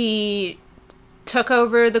 He took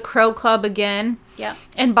over the Crow Club again. Yep.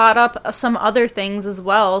 And bought up some other things as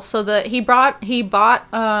well. So that he bought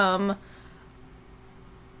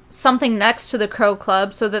something next to the Crow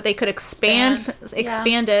Club so that they could expand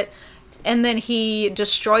it. And then he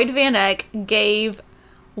destroyed Van Eck, gave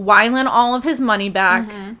Wylan all of his money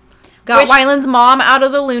back, got Wylan's mom out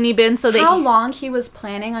of the loony bin so that how long he was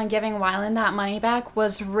planning on giving Wylan that money back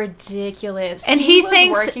was ridiculous. And he was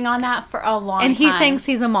working on that for a long time. And he thinks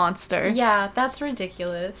he's a monster. Yeah, that's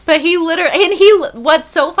ridiculous. But what's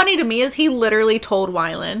so funny to me is he literally told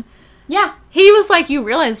Wylan. Yeah. He was like, you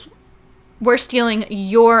realize we're stealing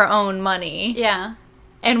your own money. Yeah.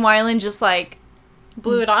 And Wylan just, like,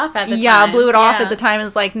 blew it off at the time. Yeah, blew it off at the time.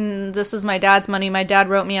 It's like, this is my dad's money. My dad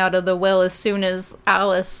wrote me out of the will as soon as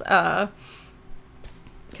Alice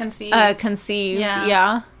conceived.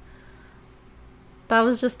 Yeah. That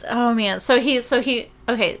was just, oh man. So he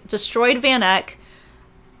destroyed Van Eck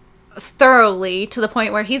thoroughly to the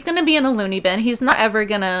point where he's going to be in a loony bin. He's not ever,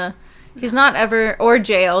 or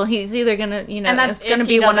jail. He's either going to, it's going to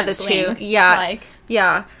be one of the two. Yeah.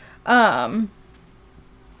 Yeah.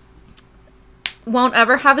 Won't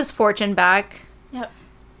ever have his fortune back. Yep.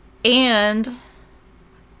 And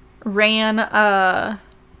ran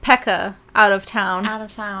Pekka out of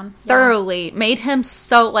town. Thoroughly. Yeah. Made him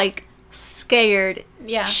so, like, scared.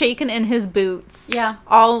 Yeah. Shaken in his boots. Yeah.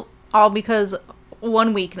 All because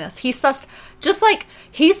one weakness. He sussed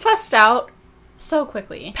out so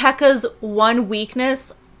quickly Pekka's one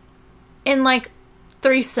weakness in, like,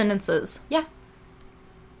 3 sentences. Yeah.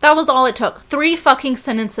 That was all it took. 3 fucking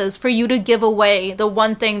sentences for you to give away the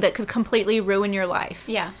one thing that could completely ruin your life.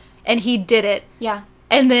 Yeah. And he did it. Yeah.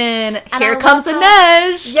 And then here comes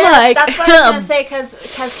Inej. Yes, like, that's what I was going to say, because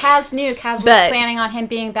Kaz knew. Kaz was planning on him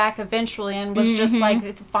being back eventually and was just,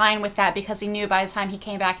 like, fine with that because he knew by the time he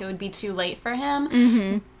came back it would be too late for him.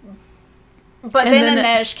 Mm-hmm. But then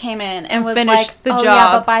Inej came in and was like, the job.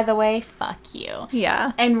 Yeah, but by the way, fuck you.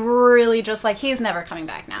 Yeah. And really just like, he's never coming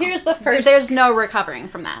back now. Here's the first... There's no recovering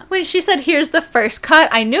from that. When she said, here's the first cut,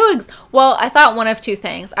 I knew... I thought one of 2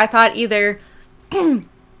 things. I thought either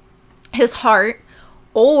his heart,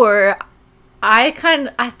 or I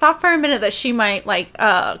thought for a minute that she might, like,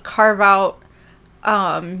 carve out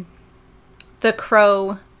the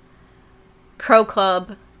Crow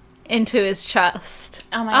Club into his chest.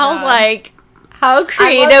 Oh my God. I was like... How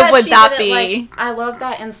creative would that be? I love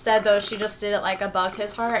that instead, though, she just did it, like, above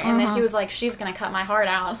his heart, and then he was like, she's gonna cut my heart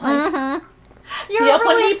out. Like, you're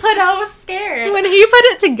really so scared. When he put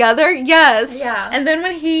it together, yes. Yeah. And then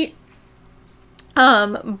when he,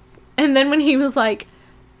 was like,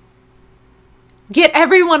 get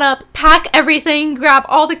everyone up, pack everything, grab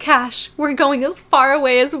all the cash, we're going as far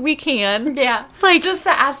away as we can. Yeah. It's like... just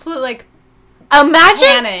the absolute, like...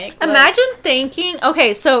 Imagine thinking,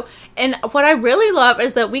 okay, so, and what I really love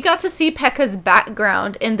is that we got to see Pekka's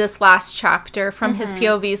background in this last chapter from his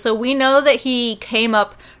POV. So we know that he came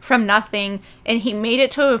up from nothing and he made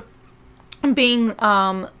it to being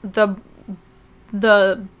the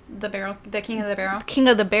king of the barrel. king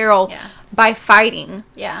of the barrel Yeah. by fighting.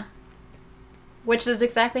 Yeah. Which is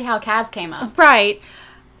exactly how Kaz came up. Right.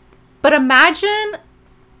 But imagine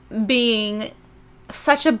being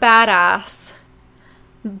such a badass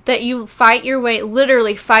that you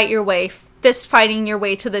literally fight your way, fist fighting your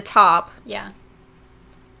way to the top, Yeah.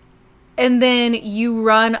 and then you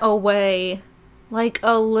run away like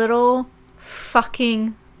a little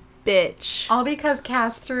fucking bitch. All because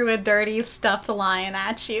Kaz threw a dirty stuffed lion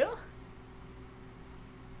at you.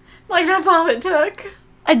 Like, that's all it took.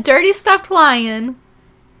 A dirty stuffed lion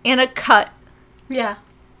and a cut. Yeah.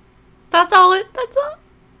 That's all.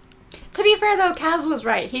 To be fair, though, Kaz was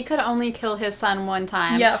right. He could only kill his son one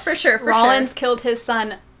time. Yeah, for sure, Rollins killed his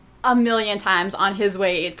son a million times on his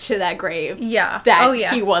way to that grave. Yeah. That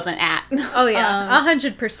he wasn't at. Oh, yeah.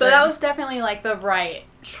 100%. So that was definitely, like, the right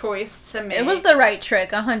choice to make. It was the right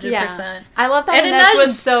trick, 100%. Yeah. I love that And Inej Inej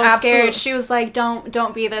was so absolute- scared. She was like,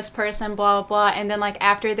 don't be this person, blah, blah, blah. And then, like,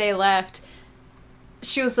 after they left,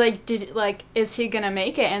 she was like, is he gonna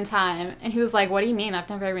make it in time? And he was like, what do you mean? I've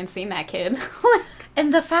never even seen that kid.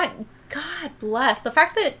 And the fact, God bless, the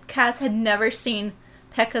fact that Kaz had never seen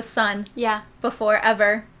Pekka's son Yeah. before,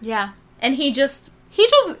 ever. Yeah. And he's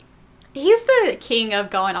the king of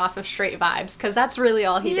going off of straight vibes, because that's really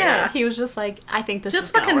all he Yeah. did. He was just like, I think this is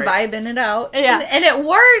just gonna fucking work. vibing it out. Yeah. And it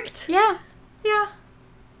worked. Yeah. Yeah.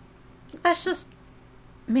 That's just,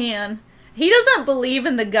 man. He doesn't believe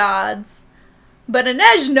in the gods. But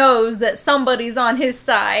Inej knows that somebody's on his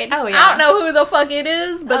side. Oh, yeah. I don't know who the fuck it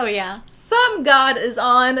is, but Oh, yeah. some god is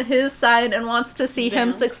on his side and wants to see him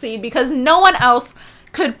Yeah. succeed because no one else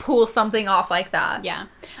could pull something off like that. Yeah.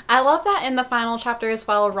 I love that in the final chapter as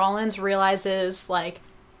well, Rollins realizes, like,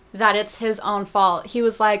 that it's his own fault. He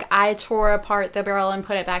was like, I tore apart the barrel and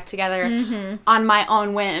put it back together on my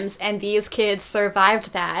own whims, and these kids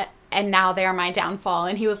survived that, and now they're my downfall.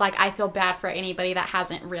 And he was like, I feel bad for anybody that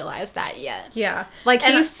hasn't realized that yet. Yeah. Like,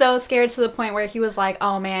 And he's so scared to the point where he was like,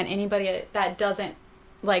 oh man, anybody that doesn't,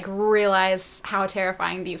 like, realize how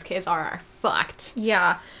terrifying these kids are fucked.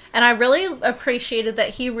 Yeah. And I really appreciated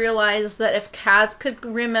that he realized that if Kaz could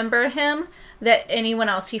remember him, that anyone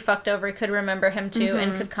else he fucked over could remember him too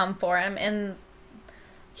and could come for him. And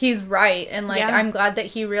he's right. And, like, Yeah. I'm glad that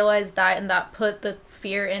he realized that and that put the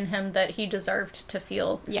fear in him that he deserved to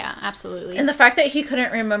feel. Yeah, absolutely. And the fact that he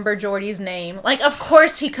couldn't remember Jordy's name. Like, of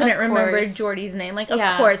course he couldn't Of remember course. Jordy's name. Like, of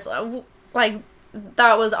Yeah. course. Like,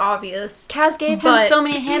 that was obvious. Kaz gave him But- so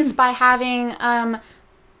many hints by having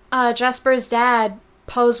Jesper's dad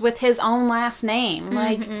pose with his own last name.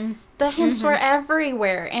 Like, the hints were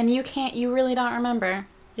everywhere, and you really don't remember.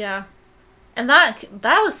 Yeah. And that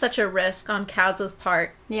was such a risk on Kaz's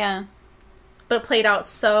part. Yeah. But it played out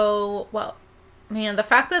so well. Man, the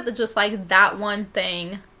fact that just, like, that one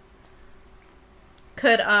thing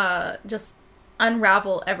could just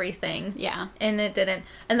unravel everything. Yeah. And it didn't.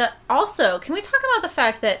 And also, can we talk about the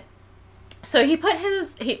fact that, so he put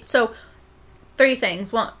so 3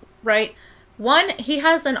 things. One, right? One, Kaz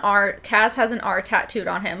has an R tattooed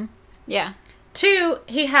on him. Yeah. 2,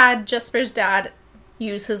 he had Jesper's dad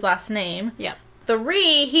use his last name. Yep.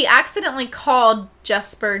 3, he accidentally called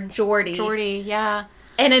Jesper Jordy. Jordy, yeah.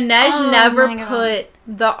 And Inej Oh never my God. put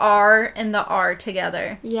the R and the R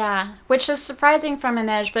together. Yeah. Which is surprising from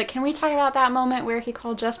Inej, but can we talk about that moment where he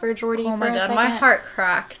called Jesper Jordy Oh for my a God, second? my heart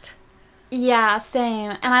cracked. Yeah,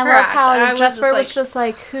 same. And I love Cracked. how I was Jesper just was like- just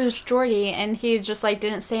like, who's Jordy? And he just, like,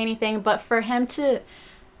 didn't say anything. But for him to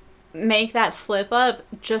make that slip up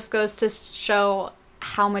just goes to show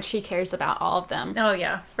how much he cares about all of them. Oh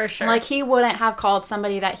yeah, for sure. Like, he wouldn't have called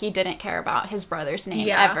somebody that he didn't care about his brother's name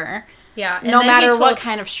ever. yeah, and No then matter he what told-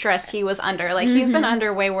 kind of stress he was under. Like, he's been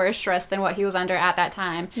under way worse stress than what he was under at that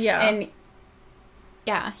time. Yeah. And,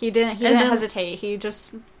 yeah, he didn't then- hesitate. He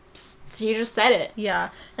just said it. Yeah,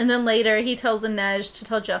 and then later he tells Inej to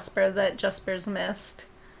tell Jesper that Jesper's missed.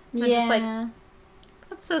 And I'm just like,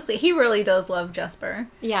 that's so sweet. He really does love Jesper.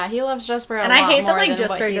 Yeah, he loves Jesper a And lot I hate that, more like, than what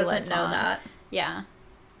Jesper he doesn't lets know on. that. Yeah.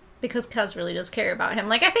 Because Kaz really does care about him.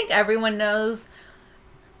 Like, I think everyone knows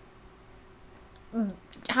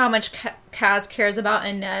how much Kaz cares about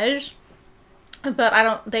Inej.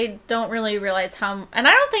 But they don't really realize how, and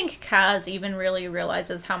I don't think Kaz even really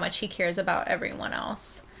realizes how much he cares about everyone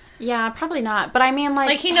else. Yeah, probably not. But I mean,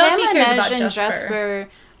 like he knows him, he cares Inej, about and Jesper. Jesper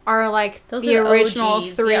are like Those the are the original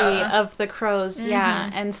OGs, 3 yeah. of the Crows.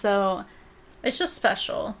 Yeah, and so It's just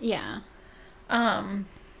special. yeah.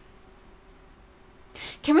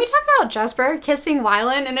 Can we talk about Jesper kissing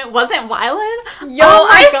Wylan and it wasn't Wylan? Yo, Oh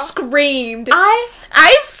my I God. screamed.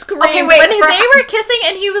 I screamed Okay, wait, when for- they were kissing,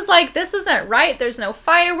 and he was like, "This isn't right. There's no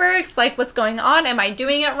fireworks. Like, what's going on? Am I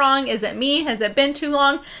doing it wrong? Is it me? Has it been too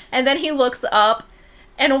long?" And then he looks up,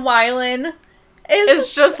 and Wylan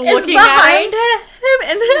is just looking behind at him,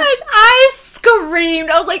 and then I screamed.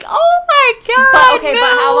 I was like, "Oh my God!" But okay, no.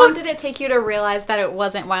 but how long did it take you to realize that it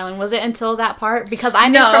wasn't Wylan? Was it until that part? Because I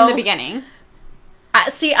knew No. from the beginning.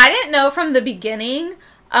 See, I didn't know from the beginning,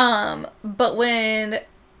 but when...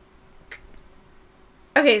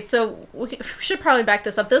 Okay, so we should probably back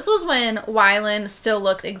this up. This was when Wylan still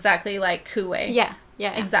looked exactly like Kuwei. Yeah.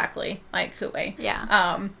 Exactly like Kuwei.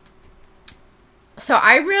 Yeah. So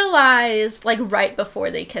I realized, like, right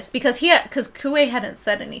before they kissed, because Kuwei hadn't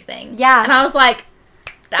said anything. Yeah. And I was like,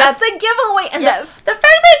 that's a giveaway. And yes. the fact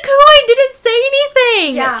that Kuwei didn't say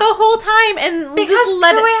anything Yeah. the whole time and Because just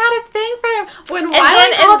let Kuwei it... had a thing for him. When And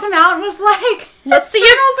Wylan then- called him out and was like, Let's see if-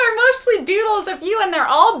 turtles are mostly doodles of you and they're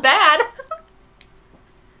all bad.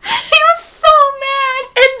 He was so mad.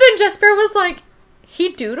 And then Jesper was like, he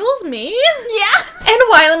doodles me? Yeah. And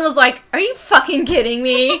Wylan was like, are you fucking kidding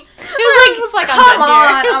me? He was like, I'm come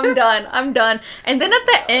done here." on, I'm done. And then at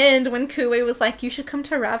the end, when Kuwei was like, you should come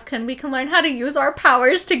to Ravkan, we can learn how to use our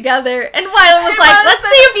powers together. And Wylan was And like, Wylan let's said-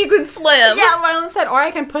 see if you can swim. Yeah, Wylan said, or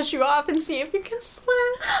I can push you off and see if you can swim.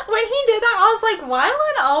 When he did that, I was like,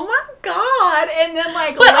 Wylan, oh my God. And then,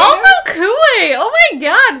 like, But later, also Kuwei, oh my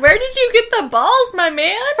God, where did you get the balls, my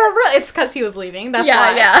man? for real, it's because he was leaving. That's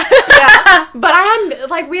yeah, why. yeah. Yeah. But I hadn't,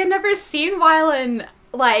 like, we had never seen Wylan,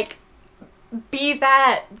 like, be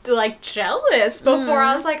that, like, jealous before.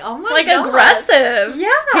 I was like, oh my Like God. aggressive. Yeah.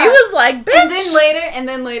 He was like, bitch. And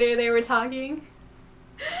then later they were talking.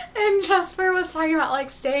 And Jesper was talking about, like,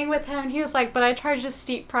 staying with him. And he was like, but I charge a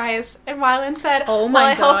steep price. And Wylan said, Oh well, my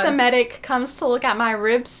I hope God. the medic comes to look at my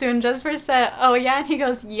ribs soon. Jesper said, oh, yeah? And he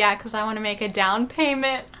goes, yeah, because I want to make a down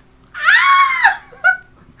payment. Ah!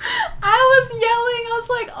 I was yelling. I was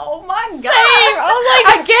like, oh my God. Same. I was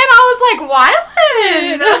like, Again, I was like,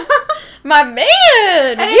 Wylan! my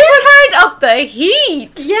man, And you turned up the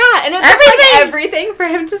heat. Yeah, and it's Everything- like everything for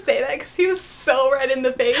him to say that because he was so red in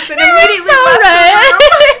the face and It immediately was so left red. the room.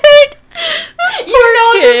 This You poor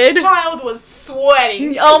know kid. this child was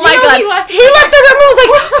sweating. Oh my You know God, He left the room and was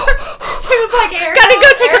like, He was like, Ariel, gotta go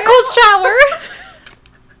take a Ariel. cold shower.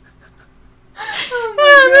 Oh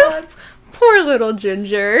my God. Poor little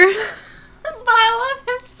Ginger. But I love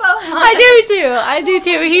him so much. I do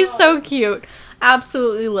too. He's so cute.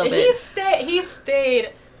 Absolutely love He it.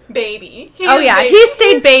 stayed baby. Oh is yeah, baby. he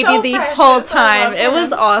stayed He's baby so the precious. whole I time. love It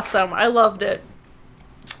was him. awesome. I loved it.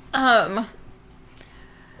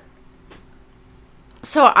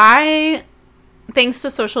 So I, thanks to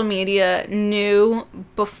social media, knew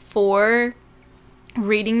before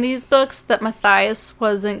reading these books that Matthias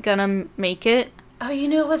wasn't gonna make it. Oh, you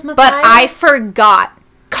knew it was Matthias? But I forgot.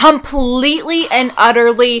 Completely and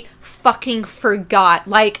utterly fucking forgot.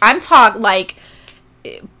 Like,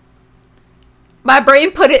 my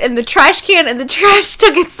brain put it in the trash can and the trash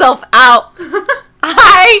took itself out.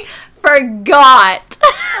 I forgot.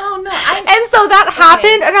 Oh no. And so that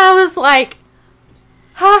happened and I was like,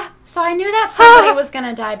 huh? So I knew that somebody was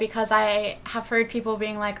gonna die because I have heard people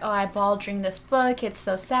being like, "Oh, I bawled during this book. It's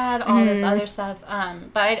so sad." All this other stuff.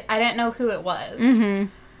 But I didn't know who it was.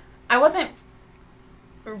 I wasn't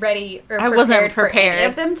ready or prepared, I wasn't for any prepared.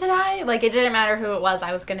 of them to die. Like it didn't matter who it was.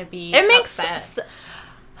 I was gonna be. It makes upset. sense.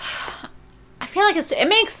 I feel like it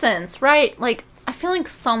makes sense, right? Like, I feel like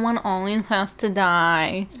someone always has to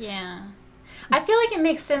die. Yeah. I feel like it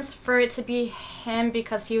makes sense for it to be him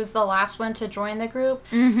because he was the last one to join the group.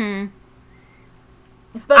 Mm-hmm.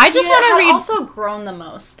 But I just wanna had read- also grown the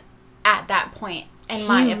most at that point, in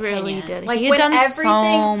my opinion. really did. Like He had when done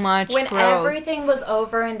so much when growth. everything was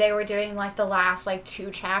over and they were doing like the last like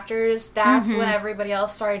 2 chapters, that's when everybody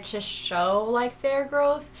else started to show like their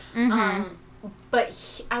growth.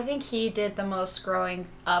 But I think he did the most growing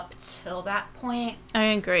up till that point. I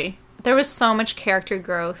agree. There was so much character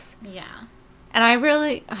growth. Yeah. And I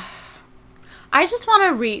really... I just want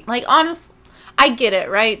to read... Like, honestly, I get it,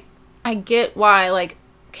 right? I get why, like,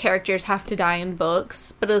 characters have to die in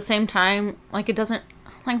books. But at the same time, like, it doesn't...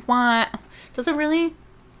 Like, why? Does it really...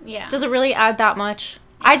 Yeah. Does it really add that much?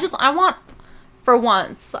 I want... For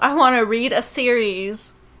once, I want to read a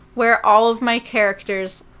series where all of my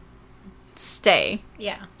characters stay.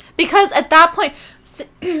 Yeah. Because at that point...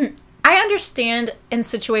 I understand in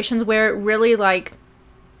situations where it really, like...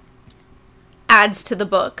 adds to the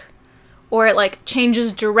book, or it like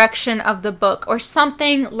changes direction of the book or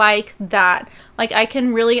something like that. Like, I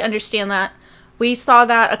can really understand that We saw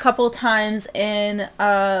that a couple times in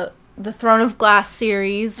the Throne of Glass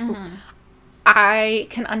series. Mm-hmm. I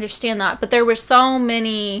can understand that, but there were so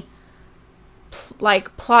many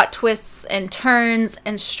like plot twists and turns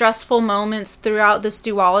and stressful moments throughout this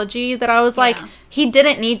duology that I was like, he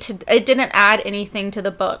didn't need to, it didn't add anything to the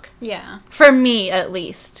book. Yeah. For me, at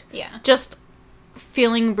least. Yeah. Just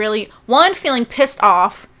feeling feeling pissed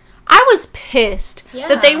off. I was pissed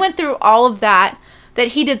that they went through all of that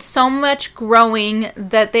he did so much growing,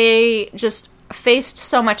 that they just faced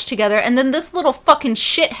so much together, and then this little fucking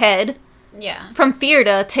shithead from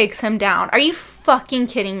Fjerda takes him down. Are you fucking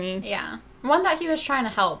kidding me? Yeah. One that he was trying to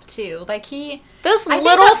help, too. Like, this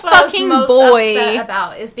little fucking boy upset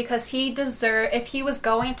about is because if he was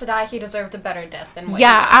going to die, he deserved a better death than what he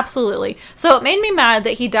got. got. Absolutely. So it made me mad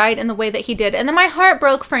that he died in the way that he did. And then my heart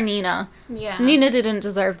broke for Nina. Yeah. Nina didn't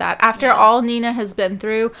deserve that. After all Nina has been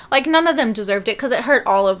through, like, none of them deserved it because it hurt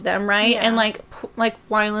all of them, right? Yeah. And like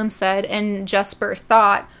Wylan said and Jesper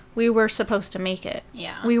thought, we were supposed to make it.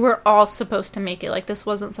 Yeah. We were all supposed to make it. Like, this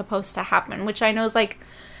wasn't supposed to happen, which I know is like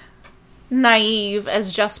naive,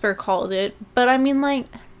 as Jesper called it, but I mean, like,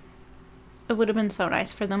 it would have been so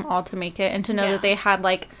nice for them all to make it and to know that they had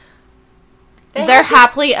like their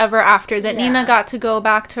happily ever after, that Nina got to go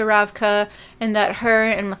back to Ravka, and that her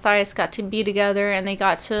and Matthias got to be together, and they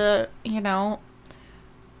got to, you know,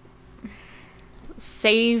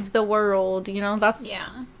 save the world, you know. That's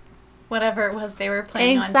whatever it was they were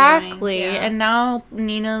planning on doing. Exactly. And now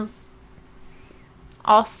Nina's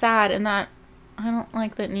all sad, and that I don't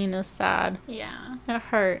like that Nina's sad. Yeah. It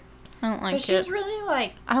hurt. I don't like it. She's really,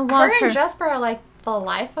 like... I love her. And Jesper are, like, the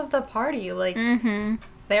life of the party. Like,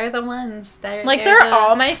 they're the ones. They're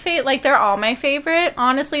all my favorite. Like, they're all my favorite.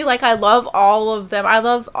 Honestly, like, I love all of them. I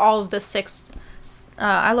love all of the 6.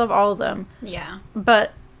 I love all of them. Yeah.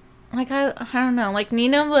 But, like, I don't know. Like,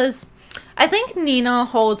 Nina was... I think Nina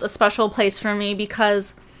holds a special place for me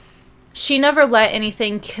because she never let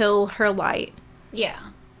anything kill her light. Yeah.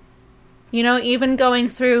 You know, even going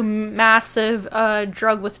through massive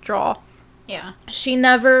drug withdrawal. Yeah. She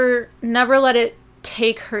never let it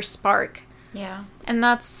take her spark. Yeah. And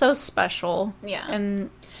that's so special. Yeah.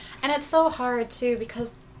 And it's so hard, too,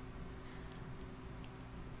 because,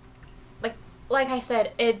 like I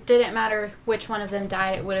said, it didn't matter which one of them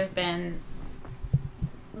died. It would have been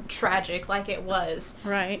tragic, like it was.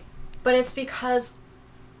 Right. But it's because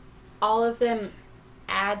all of them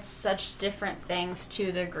add such different things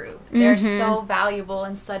to the group. They're so valuable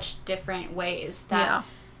in such different ways that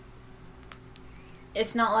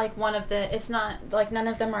it's not like it's not like none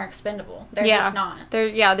of them are expendable. They're just not.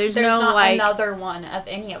 There's no not like another one of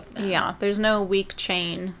any of them. Yeah, there's no weak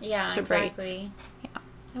chain. Yeah, to exactly. break. Yeah.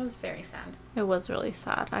 It was very sad. It was really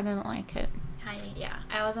sad. I didn't like it.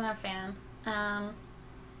 I wasn't a fan.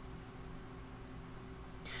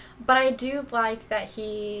 But I do like that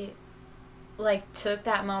he like took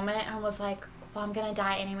that moment and was like, well, I'm gonna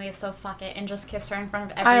die anyway, so fuck it, and just kissed her in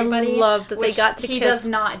front of everybody. I love that they got to kiss. He does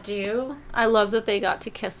not do. I love that they got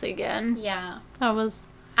to kiss again. Yeah.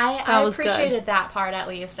 I appreciated that part, at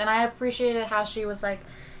least, and I appreciated how she was like,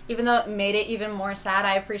 even though it made it even more sad,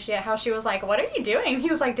 I appreciate how she was like, what are you doing? He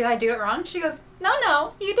was like, did I do it wrong? She goes,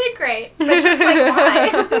 no, you did great. But just like,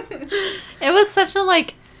 why? It was such a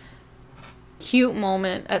like cute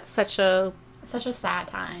moment at such a sad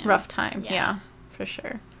time. Rough time. Yeah, for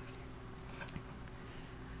sure.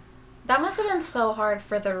 That must have been so hard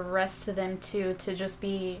for the rest of them, too, to just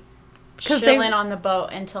be chilling on the boat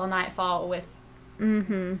until nightfall with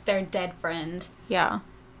their dead friend. Yeah.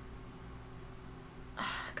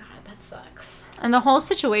 Oh, God, that sucks. And the whole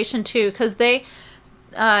situation, too, because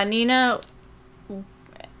Nina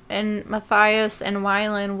and Matthias and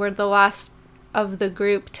Wylan were the last of the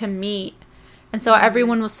group to meet. And so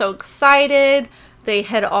everyone was so excited. They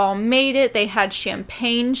had all made it. They had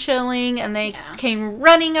champagne chilling, and they came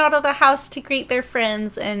running out of the house to greet their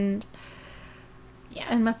friends. And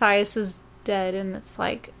Matthias is dead, and it's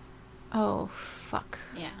like, oh fuck.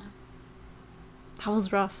 Yeah, that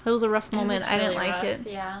was rough. It was a rough moment. Really I didn't like rough. it.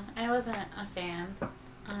 Yeah, I wasn't a fan.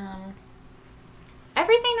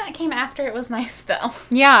 Everything that came after it was nice, though.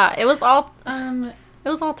 Yeah, it was all. It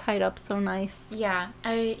was all tied up so nice. Yeah,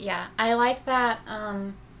 I like that.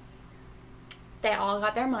 They all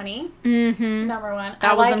got their money. Mm-hmm. Number one.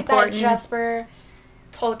 That was important. That Jesper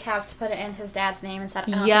told Cass to put it in his dad's name and said, I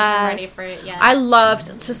don't think I'm ready for it yet. I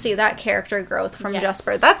loved to see that character growth from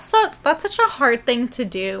Jesper. That's such a hard thing to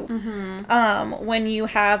do when you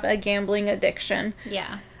have a gambling addiction.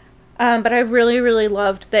 Yeah. But I really, really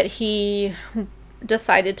loved that he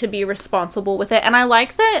decided to be responsible with it. And I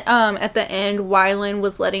like that at the end, Wylan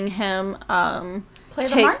was letting him play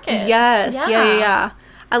the market. Yes, yeah.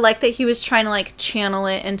 I like that he was trying to like channel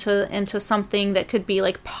it into something that could be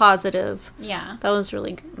like positive. Yeah. That was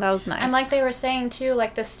nice. And like they were saying too,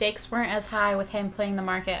 like the stakes weren't as high with him playing the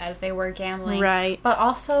market as they were gambling. Right. But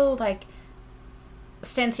also like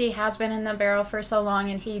since he has been in the barrel for so long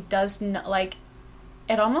and he does like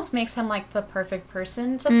it almost makes him like the perfect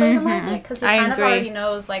person to play the market because he kind of already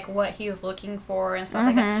knows like what he's looking for and stuff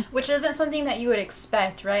like that, which isn't something that you would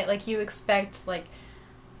expect, right? Like you expect like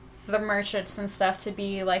the merchants and stuff to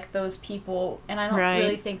be like those people, and I don't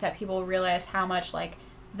really think that people realize how much like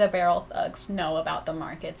the barrel thugs know about the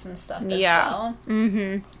markets and stuff as well.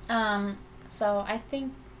 So I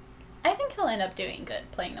think he'll end up doing good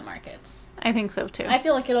playing the markets. I think so too. I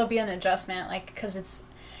feel like it'll be an adjustment, like because it's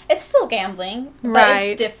still gambling, but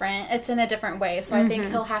it's different. It's in a different way, so I think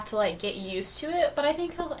he'll have to like get used to it. But I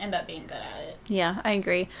think he'll end up being good at it. Yeah, I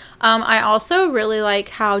agree. I also really like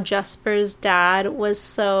how Jesper's dad was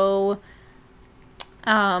so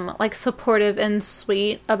like supportive and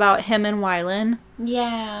sweet about him and Wylan.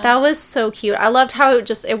 Yeah, that was so cute. I loved how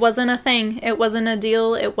it wasn't a thing. It wasn't a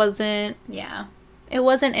deal. It wasn't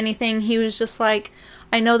anything. He was just like,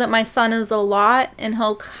 I know that my son is a lot, and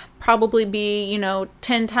he'll probably be,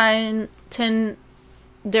 10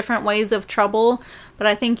 different ways of trouble, but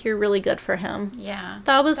I think you're really good for him. Yeah.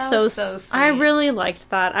 That was so sweet. I really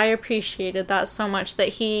liked that. I appreciated that so much that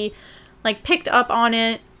he, like, picked up on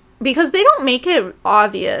it, because they don't make it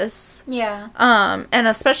obvious. Yeah. And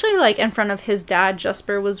especially, like, in front of his dad,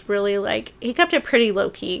 Jesper was really, like, he kept it pretty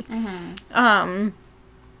low-key. But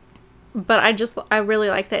I really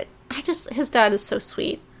like that. His dad is so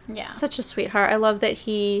sweet. Yeah. Such a sweetheart. I love that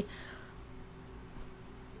he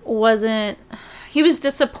was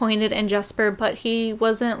disappointed in Jesper, but he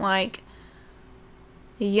wasn't, like,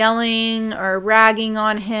 yelling or ragging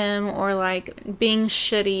on him or, like, being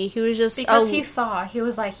shitty. He was just... Because he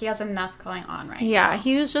was like, he has enough going on right now. Yeah,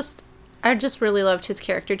 he was just... I just really loved his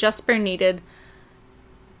character. Jesper needed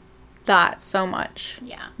that so much.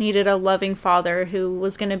 Yeah. Needed a loving father who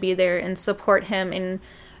was going to be there and support him and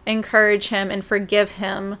encourage him and forgive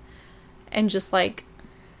him and just like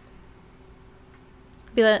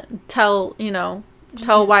tell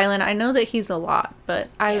Wylan, I know that he's a lot, but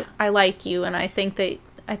I like you, and I think that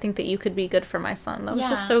you could be good for my son. That was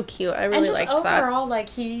just so cute. I really liked that. And just overall, like,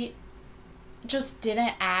 he just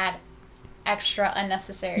didn't add extra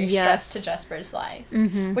unnecessary stress to Jesper's life,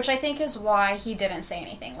 which I think is why he didn't say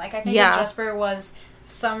anything. Like, I think if Jesper was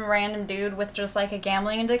some random dude with just like a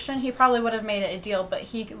gambling addiction, he probably would have made it a deal, but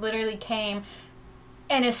he literally came,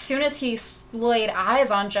 and as soon as he laid eyes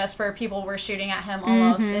on Jesper, people were shooting at him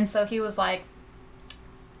almost, and so he was like,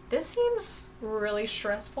 this seems really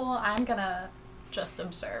stressful, I'm gonna just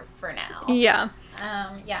observe for now. Yeah.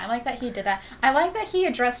 I like that he did that. I like that he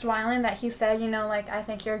addressed Wylan, that he said, like, I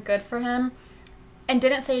think you're good for him, and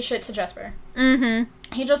didn't say shit to Jesper.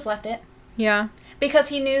 He just left it. Yeah. Because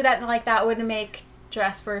he knew that, like, that would make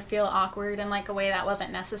Jesper feel awkward in, like, a way that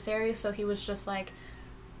wasn't necessary, so he was just like,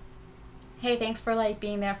 hey, thanks for, like,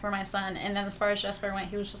 being there for my son. And then as far as Jesper went,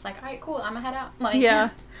 he was just like, all right, cool, I'm gonna head out. Like,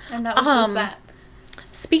 yeah. And that was just that.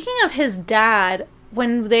 Speaking of his dad,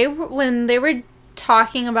 when they were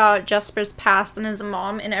talking about Jesper's past and his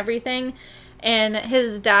mom and everything, and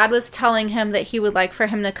his dad was telling him that he would like for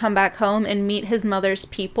him to come back home and meet his mother's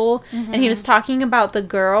people, and he was talking about the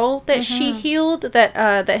girl that she healed,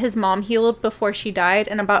 that his mom healed before she died,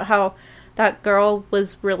 and about how that girl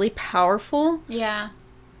was really powerful. Yeah.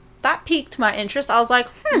 That piqued my interest. I was like,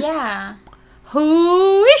 yeah,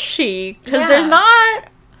 who is she? Because there's not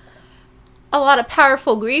a lot of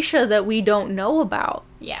powerful Grisha that we don't know about.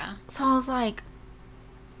 Yeah. So I was like,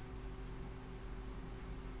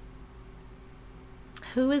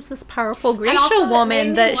 who is this powerful Grisha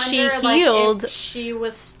woman that she healed? Like, if she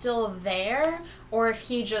was still there, or if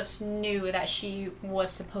he just knew that she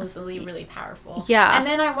was supposedly really powerful. Yeah. And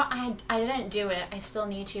then I didn't do it. I still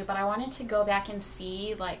need to, but I wanted to go back and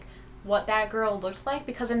see, like, what that girl looked like,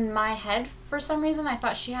 because in my head, for some reason, I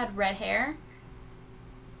thought she had red hair.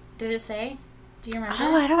 Did it say? Do you remember?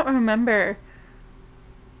 Oh, I don't remember.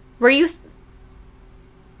 Were you...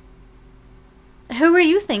 Who were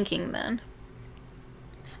you thinking then?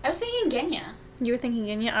 I was thinking Genya. You were thinking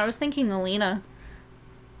Genya? I was thinking Alina.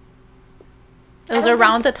 It was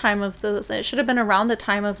around the time of the... It should have been around the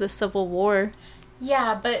time of the Civil War.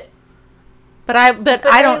 Yeah, but I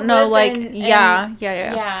don't know, like...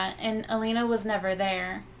 Yeah, and Alina was never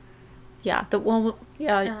there. Yeah,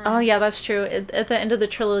 oh yeah, that's true. At the end of the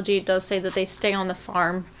trilogy, it does say that they stay on the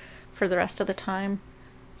farm for the rest of the time.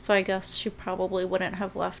 So I guess she probably wouldn't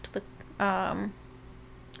have left the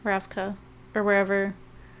Ravka or wherever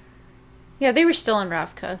Yeah, they were still in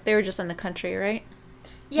Ravka. They were just in the country, right?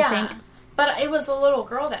 Yeah. think. But it was the little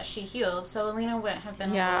girl that she healed, so Alina wouldn't have been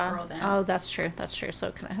a little girl then. Oh, that's true. That's true. So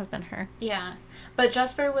it couldn't have been her. Yeah. But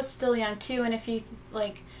Jesper was still young, too, and if you,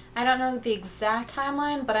 like... I don't know the exact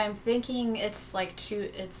timeline, but I'm thinking it's like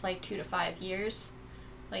 2 to 5 years,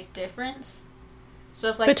 like, difference. So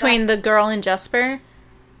if, like... Between the girl and Jesper?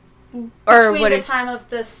 Or between the time of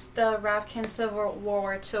the Ravkan Civil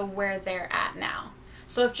War to where they're at now.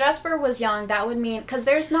 So if Jesper was young, that would mean... Because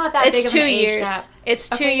there's not that big of an age gap. It's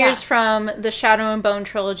 2 years from the Shadow and Bone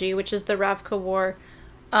trilogy, which is the Ravka War,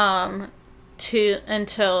 until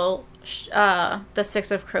the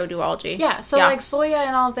Six of Crow duology. Yeah, so like Soya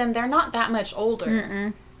and all of them, they're not that much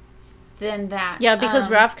older than that. Yeah, because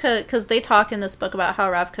Ravka... Because they talk in this book about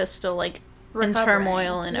how Ravka's still, like, in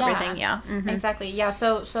turmoil and everything. Yeah. Mm-hmm. Exactly. Yeah,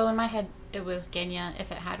 so in my head, it was Genya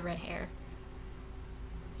if it had red hair.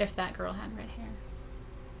 If that girl had red hair.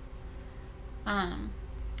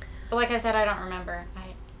 But like I said, I don't remember.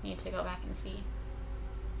 I need to go back and see.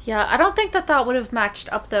 Yeah, I don't think that would have matched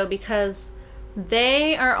up, though, because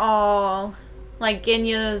they are all, like,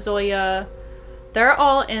 Genya, Zoya, they're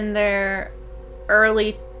all in their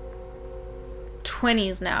early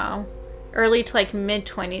 20s now. Early to, like,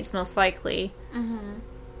 mid-20s, most likely. Mm-hmm.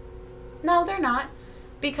 No, they're not.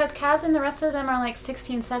 Because Kaz and the rest of them are, like,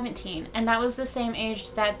 16, 17. And that was the same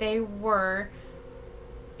age that they were...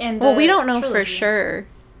 Well, we don't know for sure.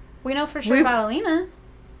 We know for sure about Alina.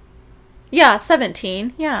 Yeah,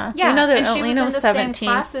 17. Yeah. We know that and Alina she was in the 17. same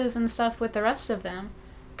classes and stuff with the rest of them.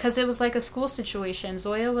 Because it was like a school situation.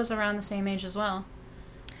 Zoya was around the same age as well.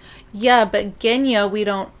 Yeah, but Genya,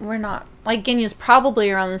 we're not... Like, Genya's probably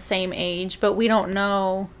around the same age, but we don't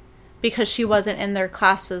know because she wasn't in their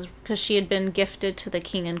classes because she had been gifted to the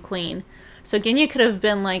king and queen. So Genya could have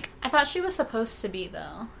been, like... I thought she was supposed to be,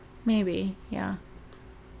 though. Maybe, yeah.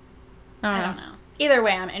 I don't know. Either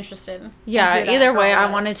way, I'm interested. Yeah, either way, I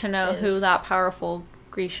wanted to know who that powerful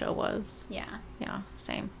Grisha was. Yeah. Yeah,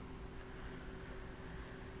 same.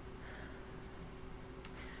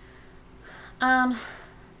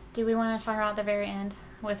 Do we want to talk about the very end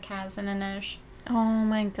with Kaz and Inej? Oh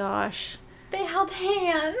my gosh. They held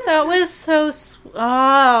hands. That was so...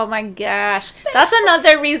 Oh my gosh. That's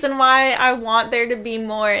another reason why I want there to be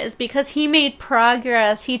more, is because he made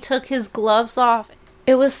progress. He took his gloves off.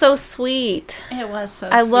 It was so sweet. It was so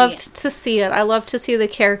sweet. I loved to see it. I loved to see the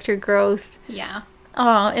character growth. Yeah.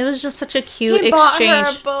 Oh, it was just such a cute exchange. He bought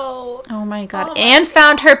her a boat. Oh my god. And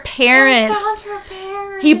found her parents. And found her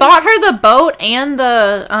parents. He bought her the boat and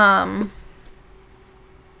the,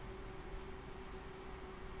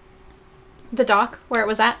 The dock, where it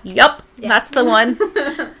was at? Yep. Yeah. That's the one.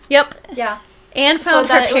 Yep. Yeah. And found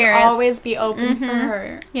her parents. It would always be open for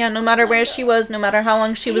her. Yeah, no matter where she was, no matter how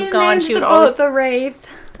long she was gone, she would always... the Wraith.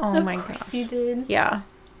 Oh my gosh. Of course he did. Yeah.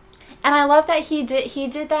 And I love that he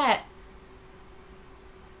did that.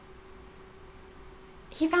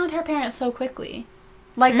 He found her parents so quickly.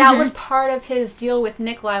 Like, that was part of his deal with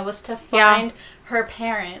Nikolai, was to find her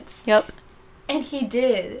parents. Yep. And he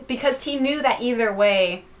did. Because he knew that either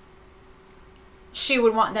way, she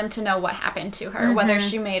would want them to know what happened to her, whether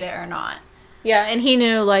she made it or not. Yeah, and he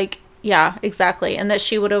knew, like, yeah, exactly. And that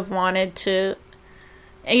she would have wanted to,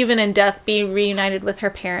 even in death, be reunited with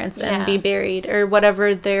her parents and be buried. Or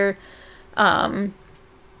whatever their,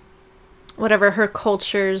 whatever her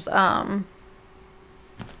culture's,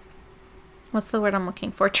 what's the word I'm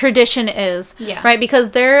looking for? Tradition is. Yeah. Right?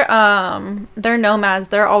 Because they're nomads.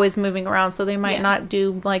 They're always moving around. So they might not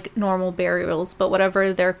do, like, normal burials. But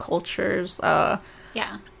whatever their culture's,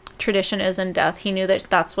 tradition is in death, he knew that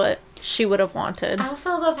that's what she would have wanted. I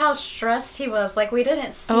also love how stressed he was. Like, we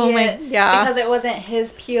didn't see it because it wasn't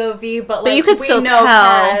his POV, but like, you could still tell.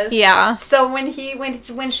 Kaz. Yeah. So when she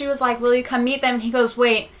was like, "Will you come meet them?" And he goes,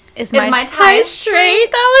 "Wait, is my tie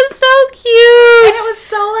straight?" That was so cute. And it was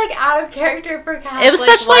so like out of character for Kaz. It was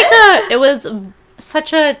it was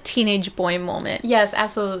such a teenage boy moment. Yes,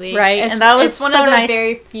 absolutely. Right, and that was one of the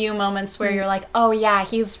very few moments where you're like, "Oh yeah,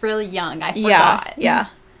 he's really young. I forgot." Yeah.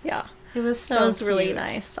 It was so That was really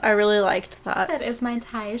nice. I really liked that. He said, "Is my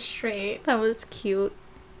tie straight?" That was cute.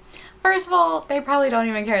 First of all, they probably don't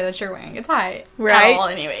even care that you're wearing a tie. Right? At all,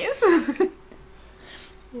 anyways.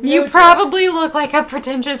 You probably look like a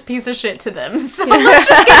pretentious piece of shit to them, so let's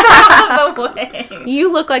just get that out of the way.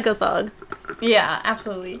 You look like a thug. Yeah,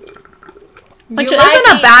 absolutely. Which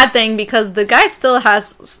isn't a bad thing, because the guy still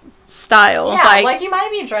has style. Yeah, like you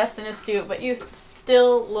might be dressed in a suit, but you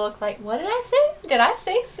still look like... What did I say? Did I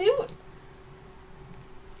say suit?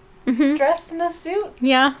 Mm-hmm. Dressed in a suit?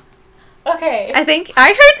 Yeah. Okay. I think I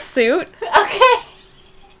heard suit. Okay.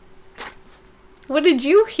 What did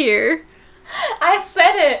you hear? I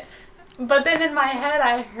said it, but then in my head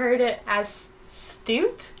I heard it as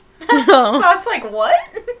stute. So I was like, what?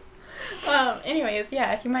 Anyways,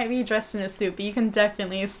 yeah, he might be dressed in a suit, but you can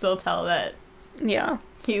definitely still tell that Yeah.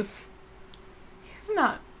 he's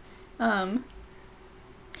not,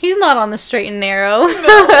 He's not on the straight and narrow.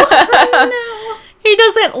 no. He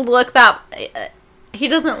doesn't look that... He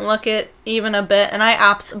doesn't look it even a bit, and I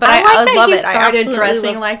like love that he it. I started absolutely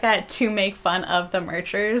dressing love- like that to make fun of the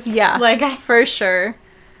Murchers. Yeah, like for sure.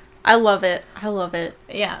 I love it. I love it.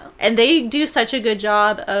 yeah, And they do such a good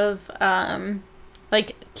job of,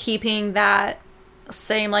 like, keeping that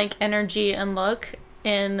same, like, energy and look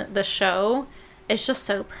in the show. It's just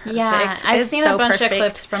so perfect. yeah. I've It's seen so a bunch perfect. of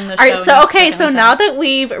clips from the show. All right, so and okay, it's so freaking now awesome. that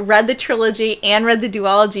we've read the trilogy and read the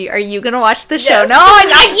duology, are you gonna watch the show? Yes.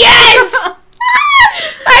 No, yes!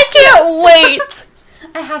 I can't wait.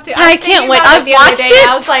 I have to. I was thinking can't wait. about it I've the other watched day, it and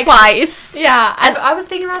I was like, twice. yeah. I was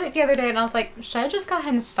thinking about it the other day, and I was like, should I just go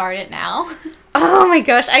ahead and start it now? Oh my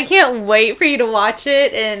gosh, I can't wait for you to watch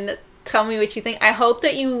it and tell me what you think. I hope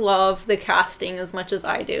that you love the casting as much as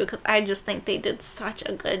I do, because I just think they did such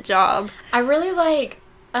a good job. I really like,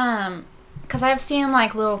 because I've seen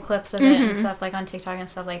like little clips of it and stuff like on TikTok and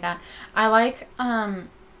stuff like that. I like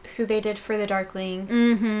who they did for the Darkling,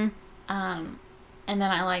 Mm-hmm. and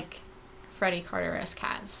then I like Freddie Carter as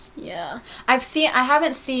Kaz. Yeah. I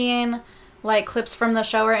haven't seen like clips from the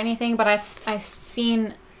show or anything, but I've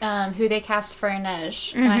seen who they cast for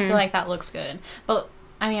Inej, and I feel like that looks good. But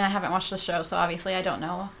I mean, I haven't watched the show, so obviously I don't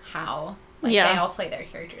know how they all play their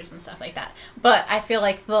characters and stuff like that. But I feel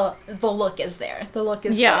like the look is there. The look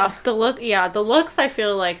is good. The looks I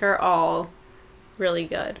feel like are all really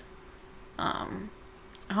good.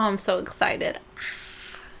 I'm so excited.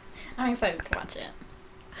 I'm excited to watch it.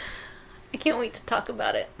 I can't wait to talk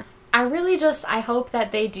about it. I hope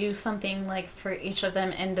that they do something like for each of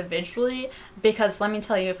them individually, because let me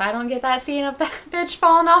tell you, if I don't get that scene of that bitch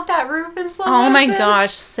falling off that roof in slow motion. Oh my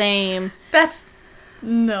gosh, same. That's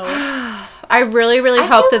no. I really, really I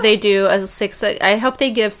hope feel- that they do a Six. I hope they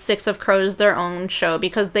give Six of Crows their own show,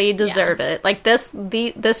 because they deserve it. Like this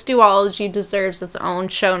duology deserves its own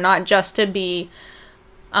show, not just to be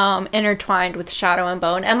intertwined with Shadow and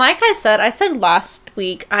Bone. And like I said last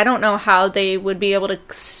week, I don't know how they would be able to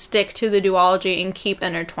stick to the duology and keep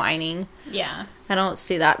intertwining. Yeah. I don't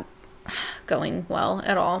see that going well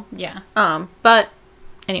at all. Yeah. But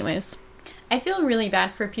anyways. I feel really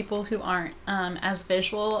bad for people who aren't as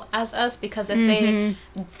visual as us, because if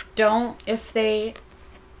they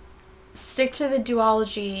stick to the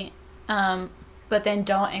duology, but then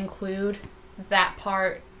don't include that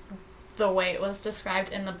part the way it was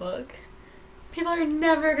described in the book, people are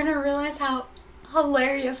never gonna realize how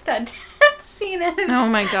hilarious that death scene is. Oh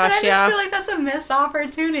my gosh, and I just feel like that's a missed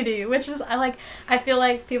opportunity, which is I feel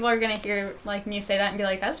like people are gonna hear like me say that and be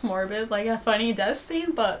like, that's morbid, like a funny death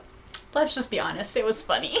scene, but let's just be honest, it was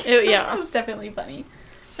funny. Yeah. It was definitely funny.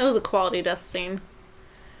 It was a quality death scene.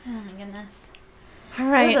 Oh my goodness. All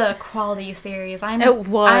right. It was a quality series. I'm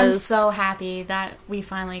so happy that we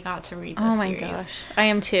finally got to read this series. Oh my gosh. I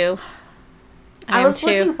am too. I was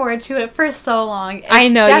looking forward to it for so long. I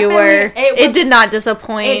know you were. It did not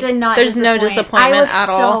disappoint. It did not. There's no disappointment at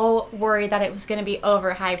all. I was so worried that it was going to be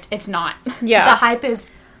overhyped. It's not. Yeah. The hype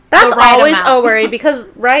is. That's always a worry, because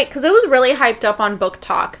it was really hyped up on Book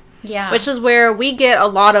Talk. Yeah. Which is where we get a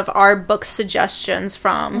lot of our book suggestions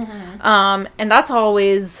from. And that's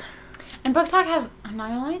always. And Book Talk has. I'm not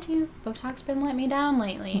gonna lie to you. Book Talk's been letting me down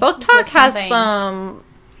lately. Book Talk has some.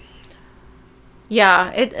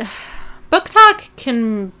 Yeah, Book Talk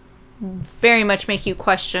can very much make you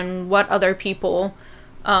question what other people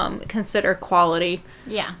consider quality.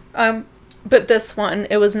 Yeah. But this one,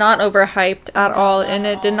 it was not overhyped at all, and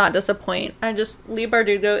it did not disappoint. Leigh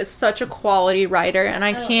Bardugo is such a quality writer, and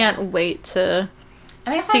I can't wait to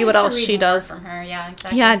see what else she does. From her. Yeah,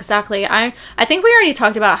 exactly. Yeah, exactly. I think we already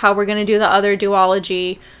talked about how we're going to do the other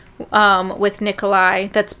duology with Nikolai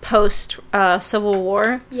that's post Civil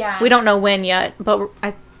War. Yeah. We don't know when yet, but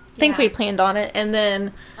I think we planned on it. And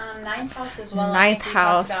then Ninth House as well. Ninth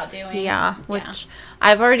House, which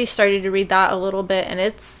I've already started to read that a little bit, and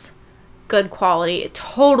it's good quality.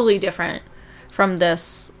 Totally different from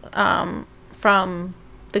this, from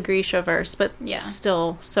the Grisha verse, but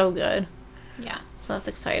still so good. Yeah. So that's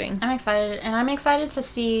exciting. I'm excited, and I'm excited to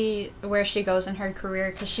see where she goes in her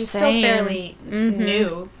career, because she's still fairly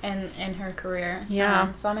new in her career.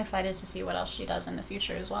 Yeah. So I'm excited to see what else she does in the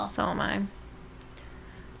future as well. So am I.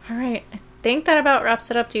 All right. I think that about wraps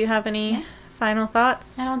it up. Do you have any final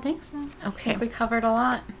thoughts? I don't think so. Okay. I think we covered a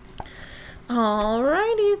lot.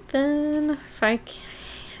 Alrighty then. If I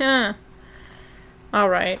can. All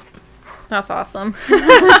right. That's awesome.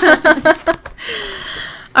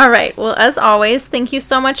 All right. Well, as always, thank you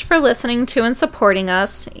so much for listening to and supporting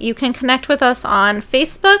us. You can connect with us on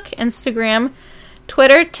Facebook, Instagram,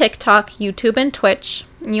 Twitter, TikTok, YouTube, and Twitch.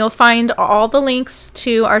 You'll find all the links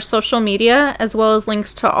to our social media, as well as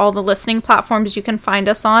links to all the listening platforms you can find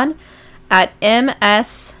us on at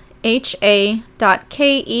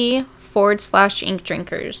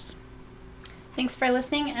msha.ke/inkdrinkers. Thanks for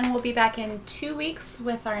listening, and we'll be back in 2 weeks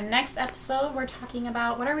with our next episode. We're talking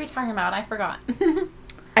about, what are we talking about? I forgot.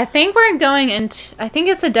 I think we're going into, I think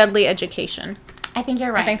it's a deadly education. I think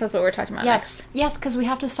you're right. I think that's what we're talking about next. Yes, because we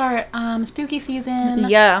have to start spooky season.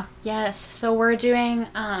 Yeah. Yes, so we're doing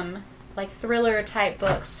like thriller type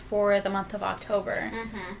books for the month of October.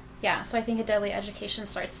 Mm-hmm. Yeah, so I think a deadly education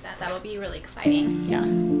starts that. That'll be really exciting. Yeah.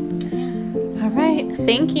 All right.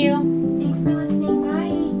 Thank you.